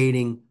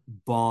 creating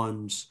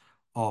bonds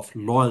of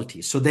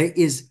loyalty. So there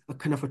is a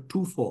kind of a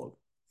twofold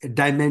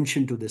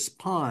dimension to this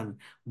pan.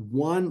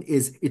 One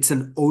is it's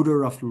an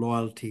odor of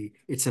loyalty,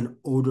 it's an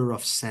odor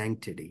of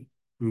sanctity.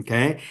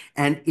 Okay.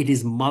 And it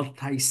is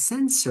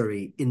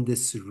multisensory in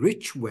this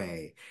rich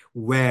way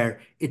where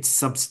its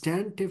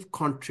substantive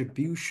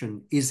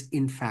contribution is,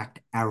 in fact,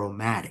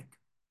 aromatic.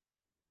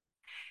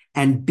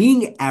 And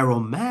being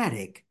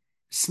aromatic,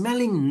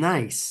 smelling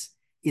nice,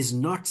 is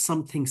not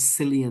something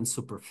silly and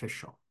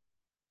superficial.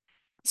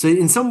 So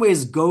in some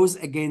ways goes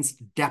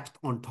against depth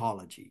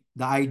ontology,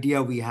 the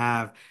idea we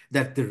have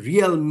that the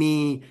real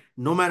me,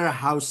 no matter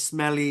how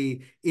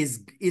smelly,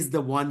 is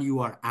the one you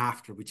are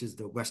after, which is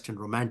the Western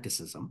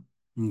romanticism.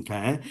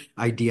 Okay,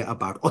 idea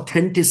about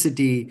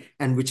authenticity,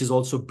 and which is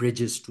also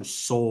bridges to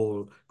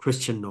soul,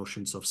 Christian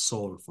notions of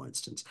soul, for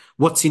instance.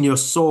 What's in your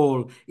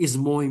soul is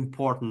more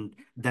important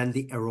than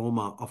the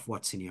aroma of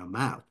what's in your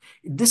mouth.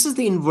 This is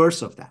the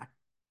inverse of that.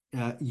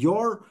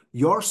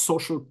 Your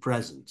social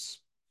presence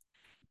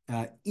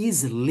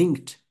is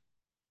linked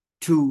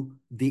to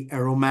the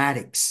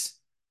aromatics,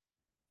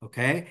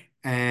 okay?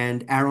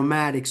 And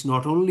aromatics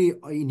not only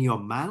in your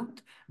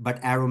mouth,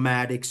 but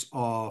aromatics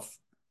of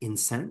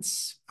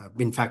incense.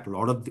 In fact, a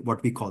lot of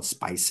what we call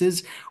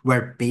spices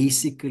were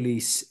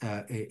basically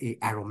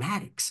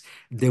aromatics.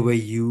 They were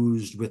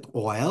used with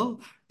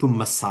oil to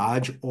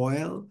massage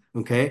oil,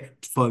 okay,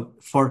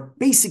 for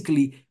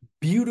basically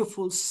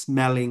beautiful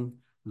smelling,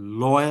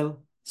 loyal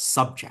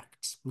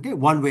subjects. Okay,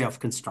 one way of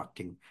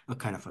constructing a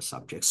kind of a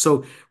subject.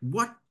 So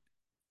what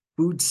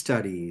food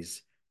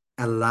studies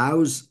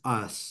allows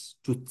us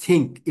to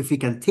think, if we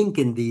can think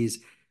in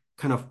these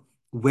kind of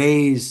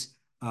ways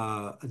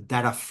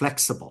that are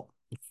flexible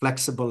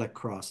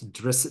across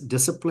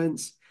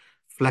disciplines,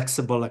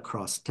 flexible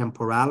across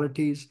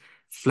temporalities,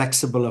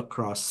 flexible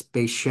across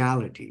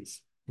spatialities,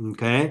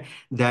 okay,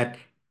 that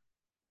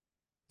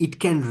it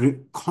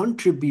can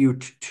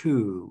contribute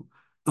to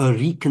a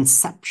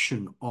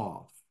reconception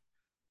of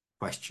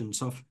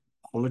questions of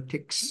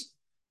politics,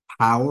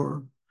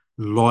 power,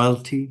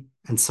 loyalty,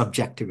 and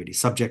subjectivity,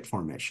 subject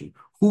formation.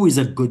 Who is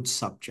a good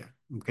subject?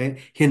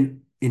 Okay.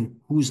 In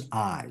whose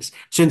eyes?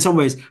 So in some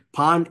ways,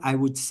 Pond, I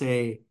would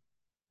say,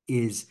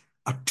 is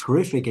a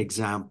terrific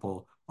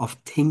example of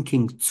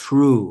thinking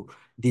through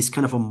these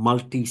kind of a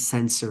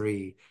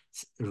multi-sensory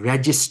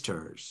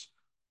registers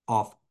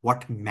of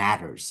what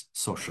matters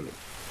socially.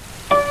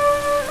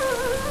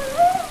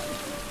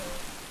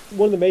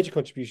 One of the major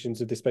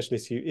contributions of this special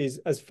issue is,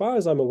 as far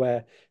as I'm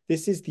aware,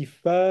 this is the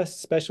first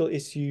special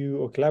issue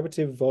or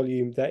collaborative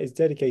volume that is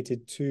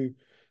dedicated to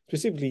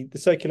specifically the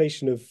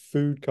circulation of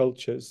food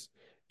cultures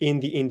in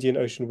the Indian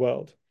Ocean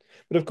world.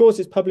 But of course,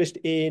 it's published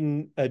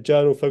in a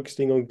journal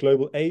focusing on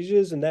global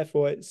Asias, and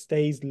therefore it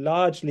stays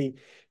largely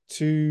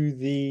to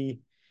the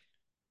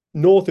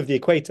north of the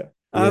equator.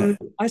 Yeah.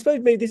 I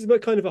suppose maybe this is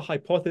what kind of a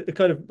hypothesis,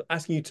 kind of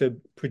asking you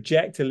to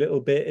project a little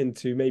bit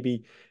into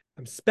maybe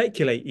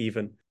speculate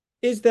even.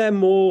 Is there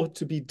more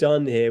to be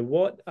done here?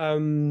 What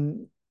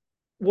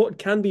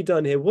can be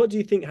done here? What do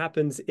you think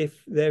happens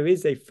if there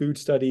is a food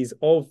studies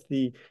of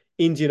the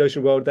Indian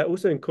Ocean world that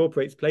also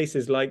incorporates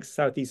places like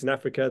Southeastern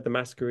Africa, the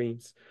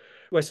Mascarenes,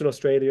 Western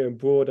Australia, and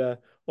broader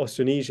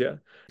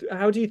Australasia?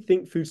 How do you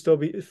think food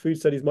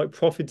studies might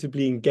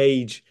profitably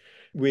engage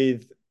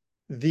with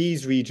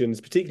these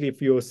regions, particularly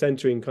if you're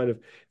centering kind of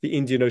the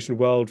Indian Ocean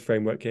world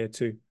framework here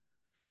too?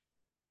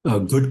 A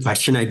good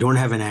question. I don't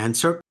have an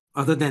answer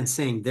other than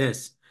saying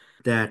this,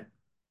 that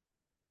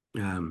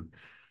um,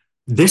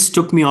 this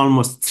took me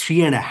almost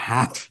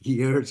 3.5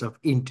 years of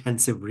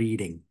intensive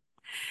reading.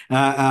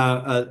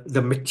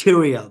 The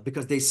material,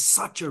 because there's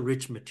such a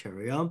rich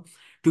material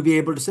to be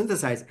able to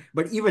synthesize.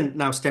 But even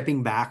now,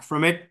 stepping back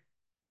from it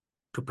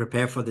to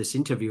prepare for this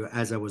interview,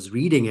 as I was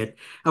reading it,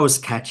 I was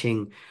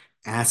catching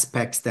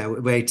aspects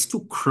that where it's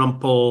too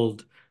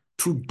crumpled,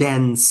 too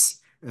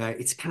dense.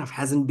 It's kind of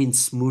hasn't been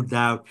smoothed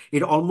out.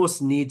 It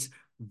almost needs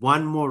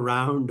one more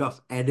round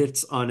of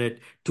edits on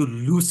it to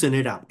loosen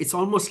it up. It's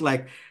almost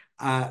like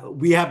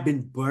we have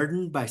been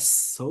burdened by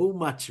so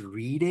much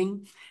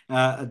reading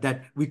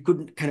that we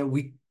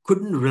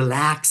couldn't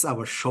relax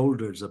our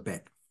shoulders a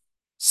bit.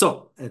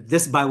 So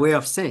this by way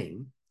of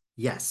saying,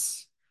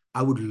 yes,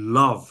 I would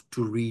love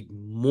to read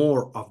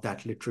more of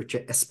that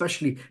literature,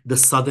 especially the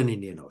Southern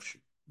Indian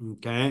Ocean.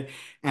 Okay,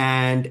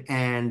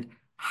 and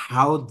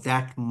how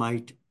that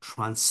might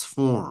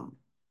transform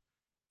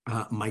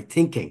my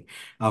thinking.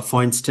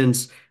 For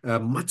instance, a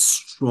much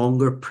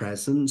stronger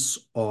presence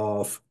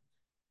of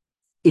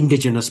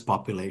indigenous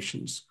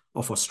populations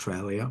of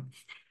Australia,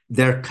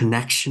 their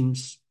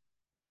connections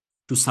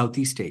to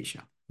Southeast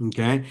Asia.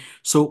 Okay.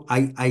 So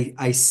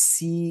I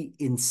see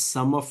in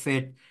some of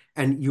it,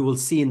 and you will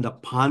see in the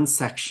Pan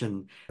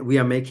section, we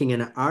are making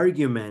an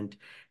argument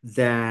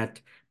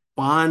that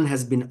Pan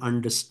has been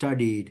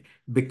understudied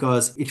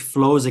because it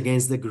flows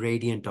against the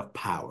gradient of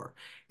power.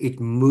 It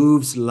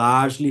moves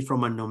largely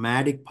from a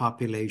nomadic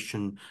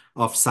population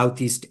of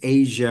Southeast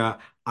Asia,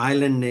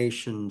 island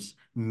nations,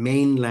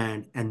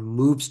 mainland, and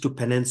moves to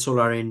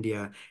peninsular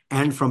India,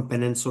 and from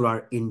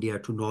peninsular India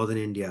to northern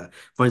India.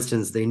 For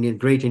instance, the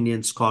great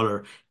Indian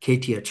scholar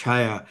K.T.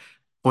 Achaya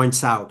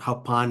points out how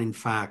Pan, in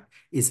fact,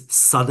 is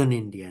Southern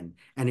Indian,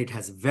 and it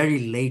has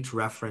very late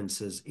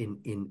references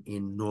in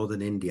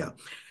northern India.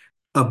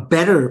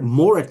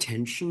 More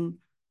attention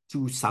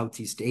to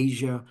Southeast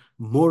Asia,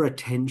 more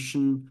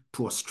attention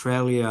to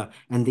Australia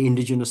and the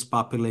indigenous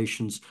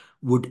populations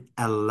would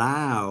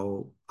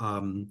allow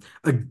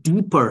a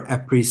deeper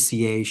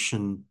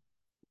appreciation,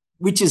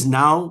 which is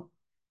now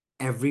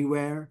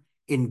everywhere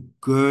in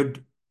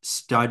good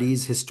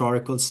studies,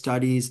 historical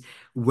studies,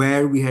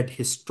 where we had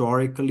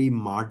historically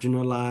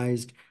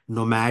marginalized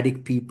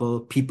nomadic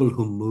people, people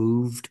who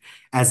moved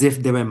as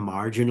if they were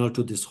marginal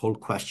to this whole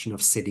question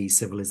of city,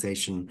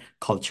 civilization,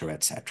 culture,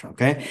 etc.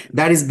 Okay.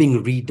 That is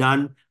being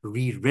redone,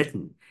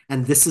 rewritten.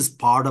 And this is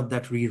part of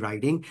that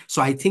rewriting.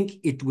 So I think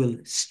it will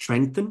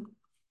strengthen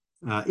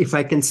if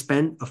I can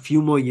spend a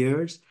few more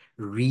years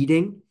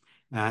reading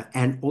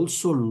and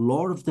also a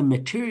lot of the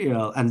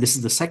material, and this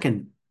is the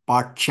second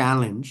part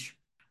challenge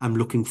I'm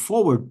looking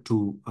forward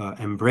to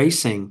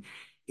embracing,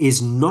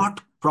 is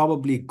not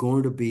probably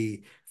going to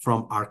be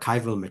from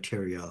archival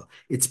material.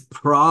 It's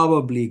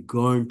probably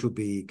going to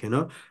be,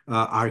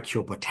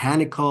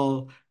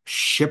 archaeobotanical,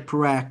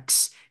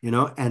 shipwrecks,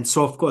 and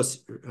so of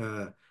course,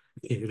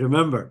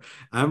 remember,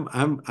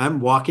 I'm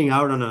walking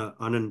out on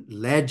a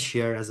ledge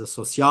here as a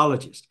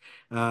sociologist.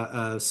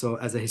 So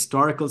as a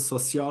historical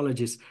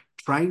sociologist,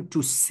 trying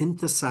to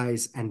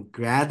synthesize and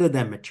gather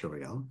that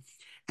material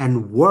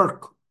and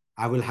work,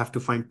 I will have to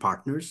find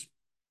partners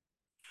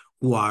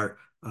who are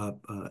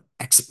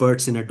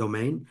experts in a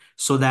domain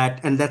so that,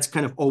 and that's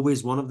kind of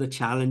always one of the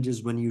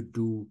challenges when you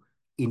do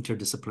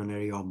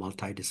interdisciplinary or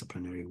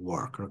multidisciplinary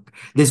work.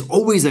 There's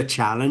always a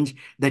challenge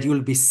that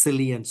you'll be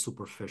silly and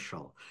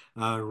superficial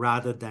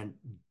rather than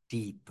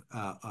deep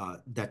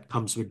that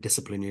comes with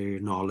disciplinary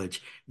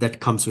knowledge, that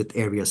comes with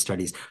area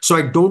studies. So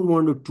I don't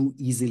want to too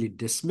easily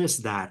dismiss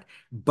that,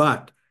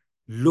 but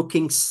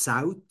looking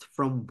south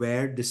from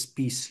where this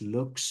piece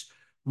looks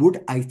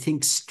would, I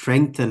think,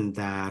 strengthen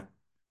that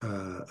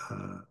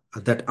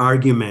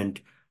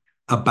argument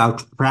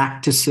about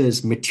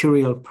practices,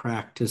 material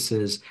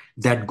practices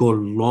that go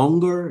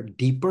longer,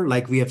 deeper,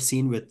 like we have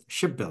seen with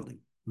shipbuilding.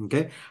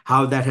 Okay,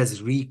 how that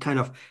has kind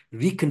of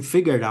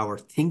reconfigured our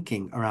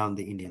thinking around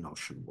the Indian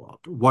Ocean world.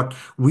 What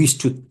we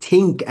used to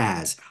think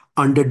as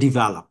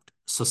underdeveloped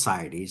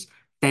societies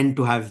tend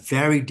to have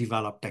very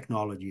developed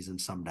technologies in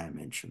some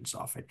dimensions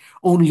of it.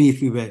 Only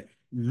if we were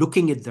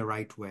looking at the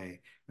right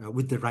way,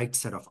 with the right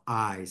set of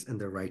eyes and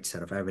the right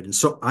set of evidence.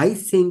 So I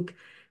think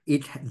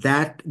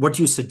that what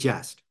you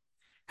suggest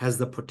has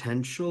the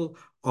potential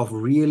of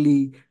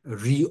really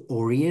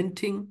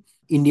reorienting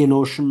Indian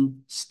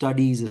Ocean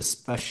studies,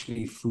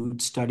 especially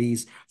food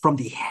studies, from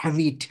the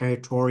heavy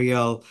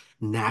territorial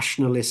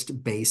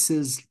nationalist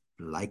bases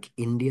like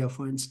India,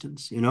 for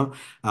instance,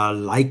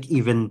 like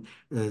even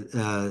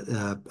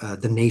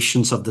the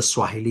nations of the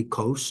Swahili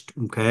coast,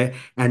 okay?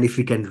 And if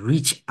we can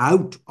reach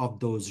out of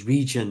those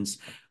regions,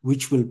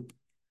 which will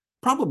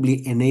probably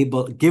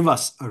give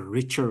us a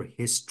richer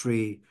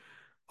history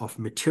of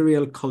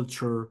material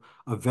culture,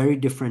 a very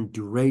different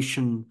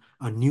duration,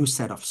 a new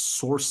set of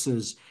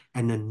sources,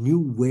 and a new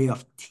way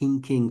of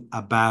thinking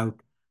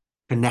about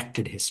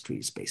connected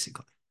histories,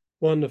 basically.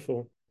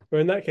 Wonderful. Well,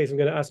 in that case, I'm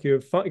going to ask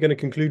you, I'm going to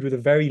conclude with a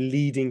very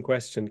leading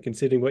question,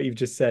 considering what you've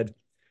just said,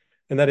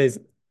 and that is,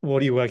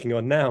 what are you working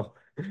on now?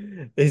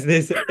 Is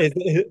this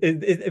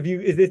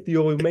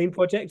your main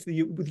project that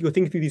you're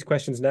thinking through these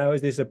questions now?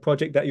 Is this a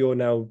project that you're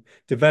now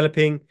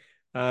developing,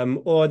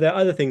 or are there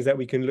other things that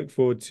we can look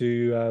forward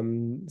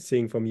to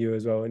seeing from you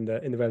as well in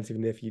the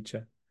relatively near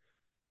future?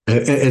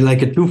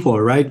 Like a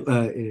twofold, right?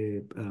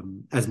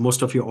 As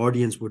most of your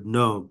audience would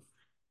know,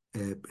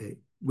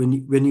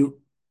 when you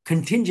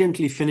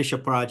contingently finish a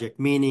project,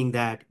 meaning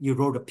that you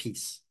wrote a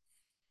piece,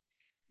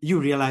 you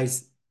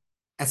realize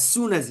as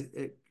soon as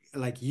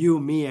like you,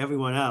 me,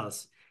 everyone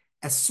else,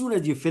 as soon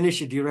as you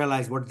finish it, you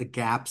realize what the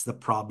gaps, the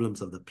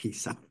problems of the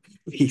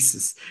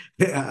pieces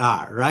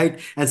are, right?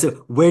 And so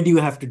where do you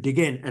have to dig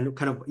in? And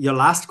kind of your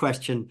last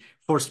question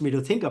forced me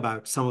to think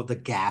about some of the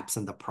gaps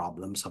and the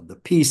problems of the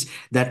piece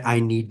that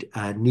I need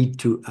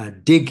to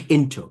dig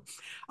into.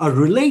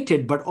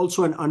 Related, but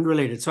also an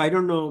unrelated. So I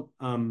don't know,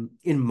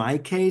 in my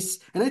case,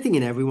 and I think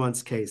in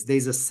everyone's case,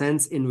 there's a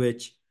sense in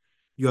which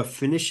you are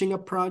finishing a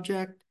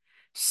project.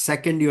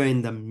 Second, you are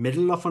in the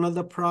middle of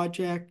another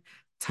project.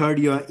 Third,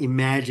 you are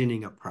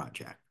imagining a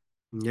project.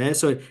 Yeah,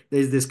 so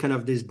there's this kind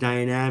of this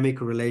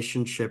dynamic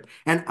relationship,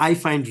 and I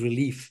find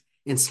relief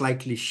in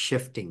slightly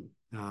shifting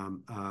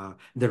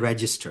the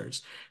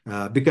registers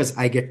because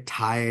I get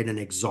tired and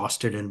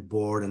exhausted and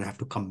bored, and I have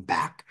to come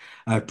back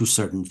to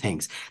certain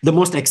things. The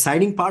most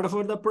exciting part of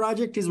the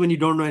project is when you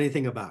don't know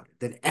anything about it,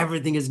 then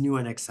everything is new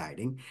and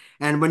exciting.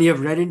 And when you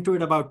have read into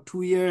it about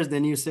 2 years,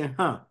 then you say,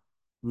 huh,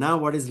 now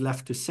what is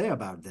left to say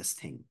about this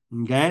thing?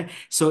 Okay.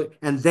 So,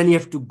 and then you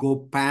have to go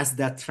past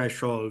that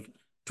threshold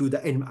to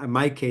in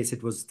my case,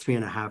 it was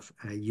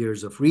 3.5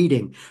 years of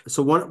reading.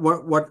 So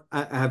what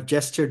I have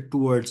gestured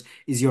towards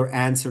is your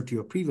answer to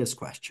your previous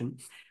question.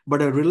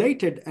 But a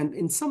related, and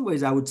in some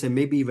ways, I would say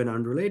maybe even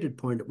unrelated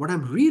point, what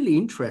I'm really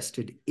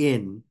interested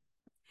in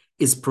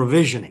is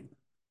provisioning,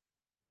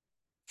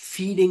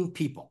 feeding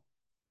people.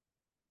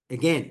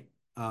 Again,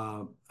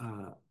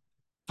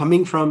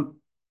 coming from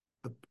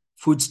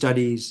food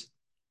studies,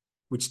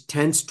 which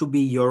tends to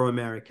be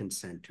Euro-American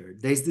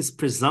centered, there's this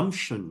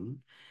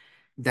presumption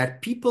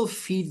that people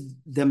feed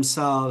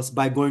themselves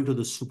by going to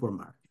the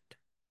supermarket.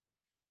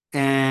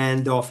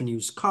 And they often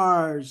use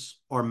cars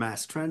or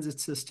mass transit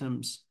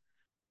systems.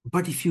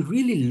 But if you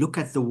really look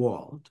at the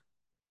world,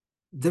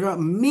 there are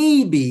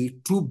maybe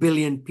 2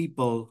 billion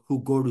people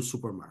who go to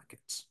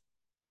supermarkets.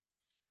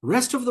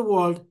 Rest of the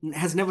world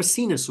has never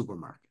seen a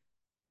supermarket.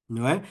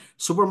 Right?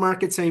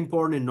 Supermarkets are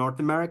important in North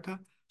America.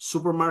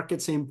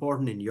 Supermarkets are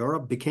important in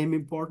Europe, became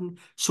important.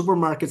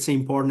 Supermarkets are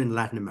important in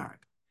Latin America.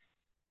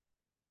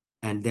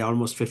 And they're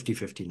almost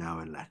 50-50 now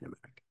in Latin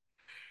America.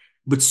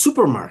 But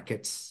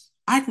supermarkets,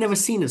 I'd never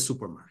seen a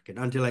supermarket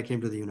until I came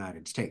to the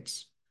United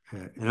States.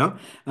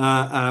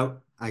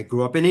 I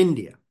grew up in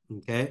India.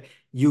 Okay.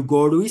 You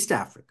go to East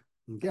Africa.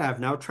 Okay.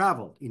 I've now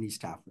traveled in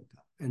East Africa.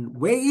 And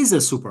where is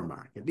a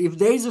supermarket? If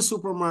there is a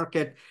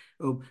supermarket,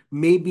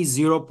 maybe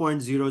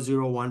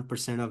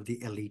 0.001% of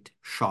the elite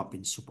shop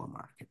in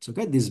supermarkets.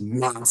 Okay. These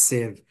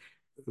massive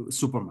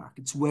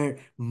supermarkets where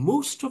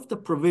most of the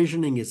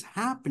provisioning is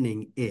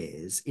happening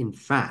is, in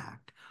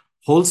fact,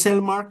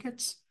 wholesale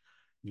markets,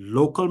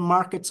 local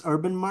markets,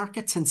 urban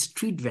markets, and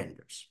street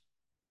vendors.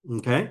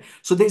 Okay.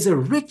 So there's a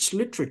rich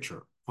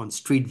literature on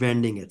street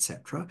vending,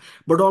 etc.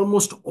 But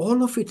almost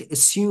all of it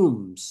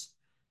assumes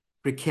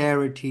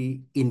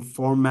precarity,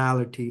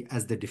 informality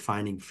as the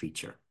defining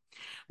feature.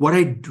 What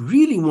I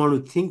really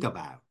want to think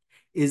about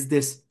is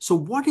this. So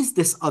what is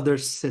this other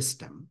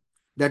system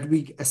that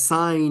we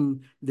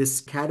assign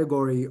this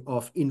category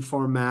of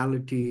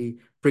informality,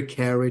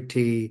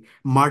 precarity,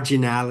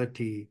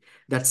 marginality,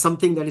 that's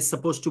something that is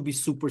supposed to be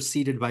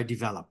superseded by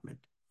development?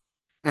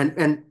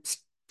 And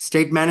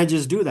state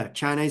managers do that.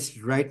 China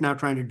is right now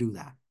trying to do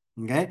that.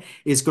 Okay,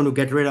 it's going to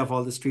get rid of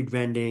all the street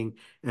vending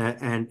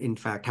and in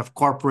fact have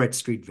corporate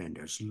street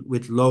vendors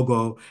with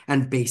logo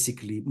and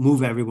basically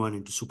move everyone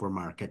into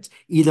supermarkets,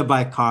 either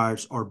by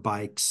cars or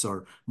bikes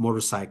or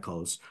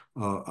motorcycles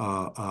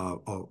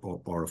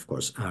or of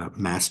course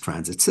mass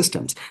transit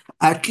systems.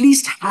 At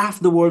least half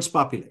the world's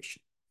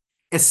population,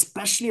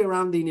 especially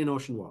around the Indian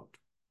Ocean world,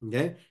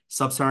 okay,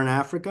 Sub-Saharan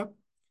Africa,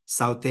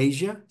 South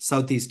Asia,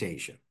 Southeast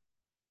Asia,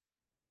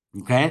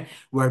 okay,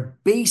 where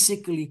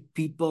basically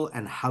people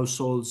and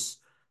households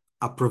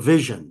are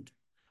provisioned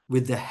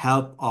with the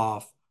help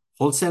of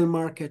wholesale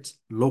markets,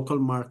 local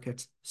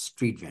markets,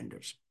 street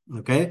vendors.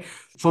 Okay.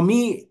 For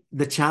me,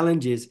 the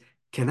challenge is,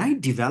 can I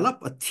develop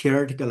a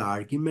theoretical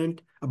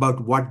argument about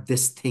what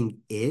this thing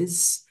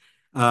is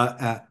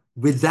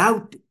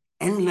without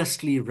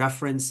endlessly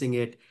referencing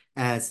it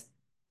as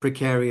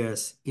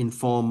precarious,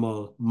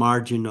 informal,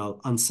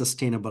 marginal,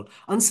 unsustainable?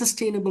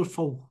 Unsustainable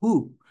for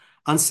who?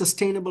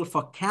 Unsustainable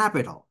for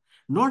capital,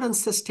 not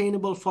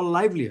unsustainable for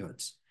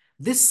livelihoods.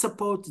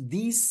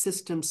 These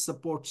systems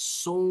support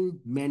so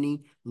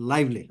many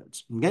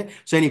livelihoods. Okay.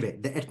 So anyway,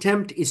 the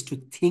attempt is to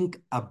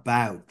think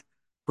about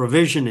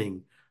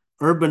provisioning,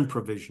 urban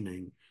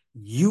provisioning,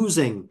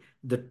 using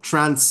the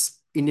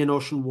trans-Indian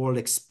Ocean world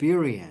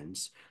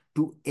experience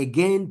to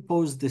again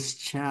pose this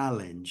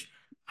challenge.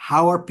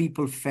 How are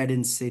people fed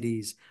in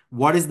cities?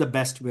 What is the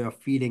best way of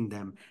feeding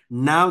them?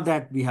 Now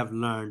that we have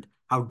learned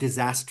how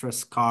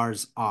disastrous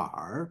cars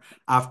are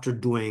after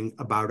doing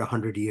about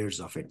 100 years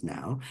of it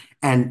now,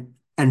 and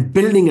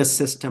building a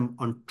system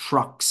on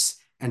trucks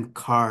and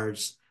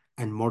cars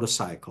and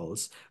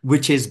motorcycles,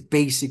 which is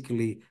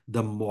basically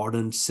the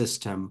modern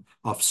system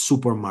of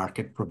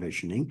supermarket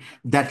provisioning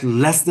that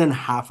less than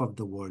half of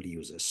the world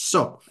uses.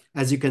 So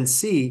as you can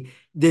see,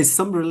 there's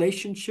some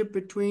relationship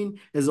between,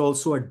 there's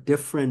also a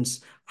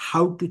difference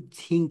how to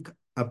think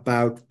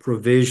about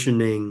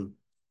provisioning,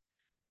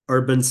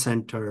 urban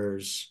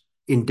centers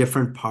in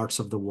different parts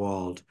of the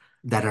world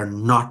that are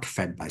not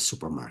fed by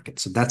supermarkets.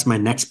 So that's my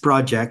next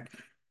project.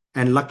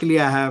 And luckily,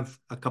 I have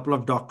a couple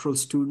of doctoral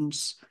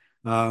students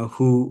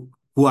who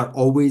are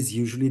always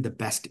usually the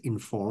best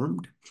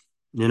informed,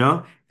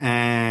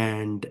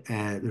 and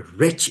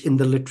rich in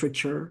the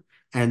literature.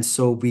 And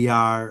so we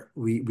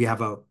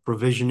have a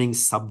provisioning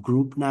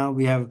subgroup now.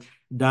 We have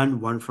done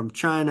one from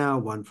China,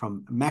 one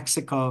from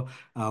Mexico,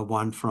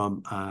 one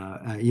from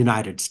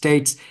United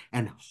States,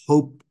 and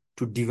hope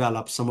to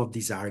develop some of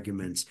these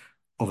arguments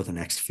over the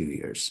next few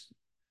years.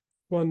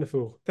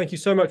 Wonderful. Thank you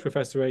so much,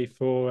 Professor Ray,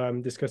 for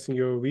discussing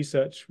your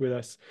research with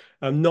us.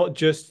 Not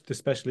just the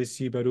special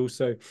issue, but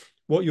also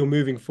what you're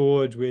moving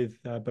forward with,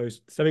 both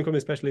stemming from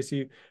the special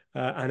issue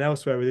and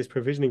elsewhere with this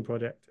provisioning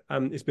project.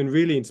 It's been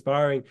really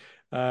inspiring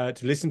to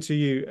listen to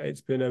you.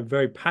 It's been a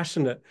very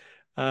passionate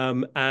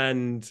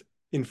and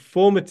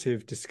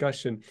informative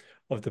discussion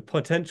of the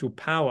potential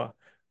power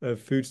of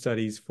food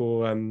studies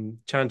for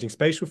challenging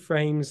spatial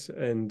frames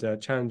and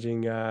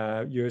challenging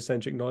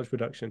Eurocentric knowledge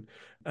production.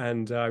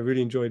 And I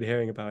really enjoyed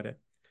hearing about it.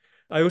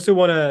 I also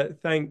want to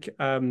thank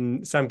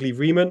Sam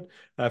Glee-Riemann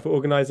for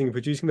organizing and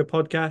producing the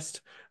podcast.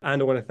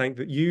 And I want to thank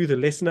you, the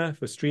listener,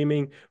 for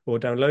streaming or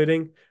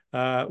downloading.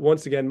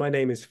 Once again, my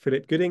name is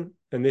Philip Gooding,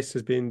 and this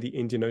has been the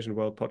Indian Ocean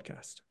World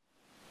podcast.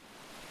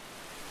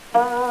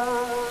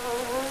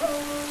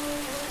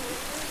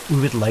 We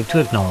would like to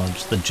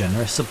acknowledge the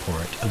generous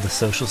support of the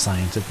Social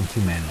Sciences and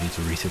Humanities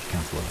Research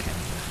Council of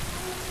Canada.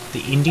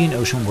 The Indian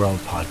Ocean World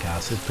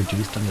podcast is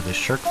produced under the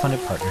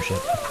SSHRC-funded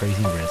partnership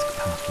Appraising Risk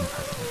Past and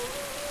Present.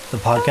 The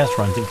podcast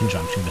runs in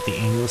conjunction with the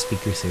annual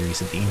speaker series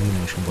at the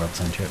Indian Ocean World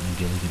Centre at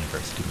McGill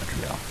University,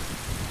 Montreal.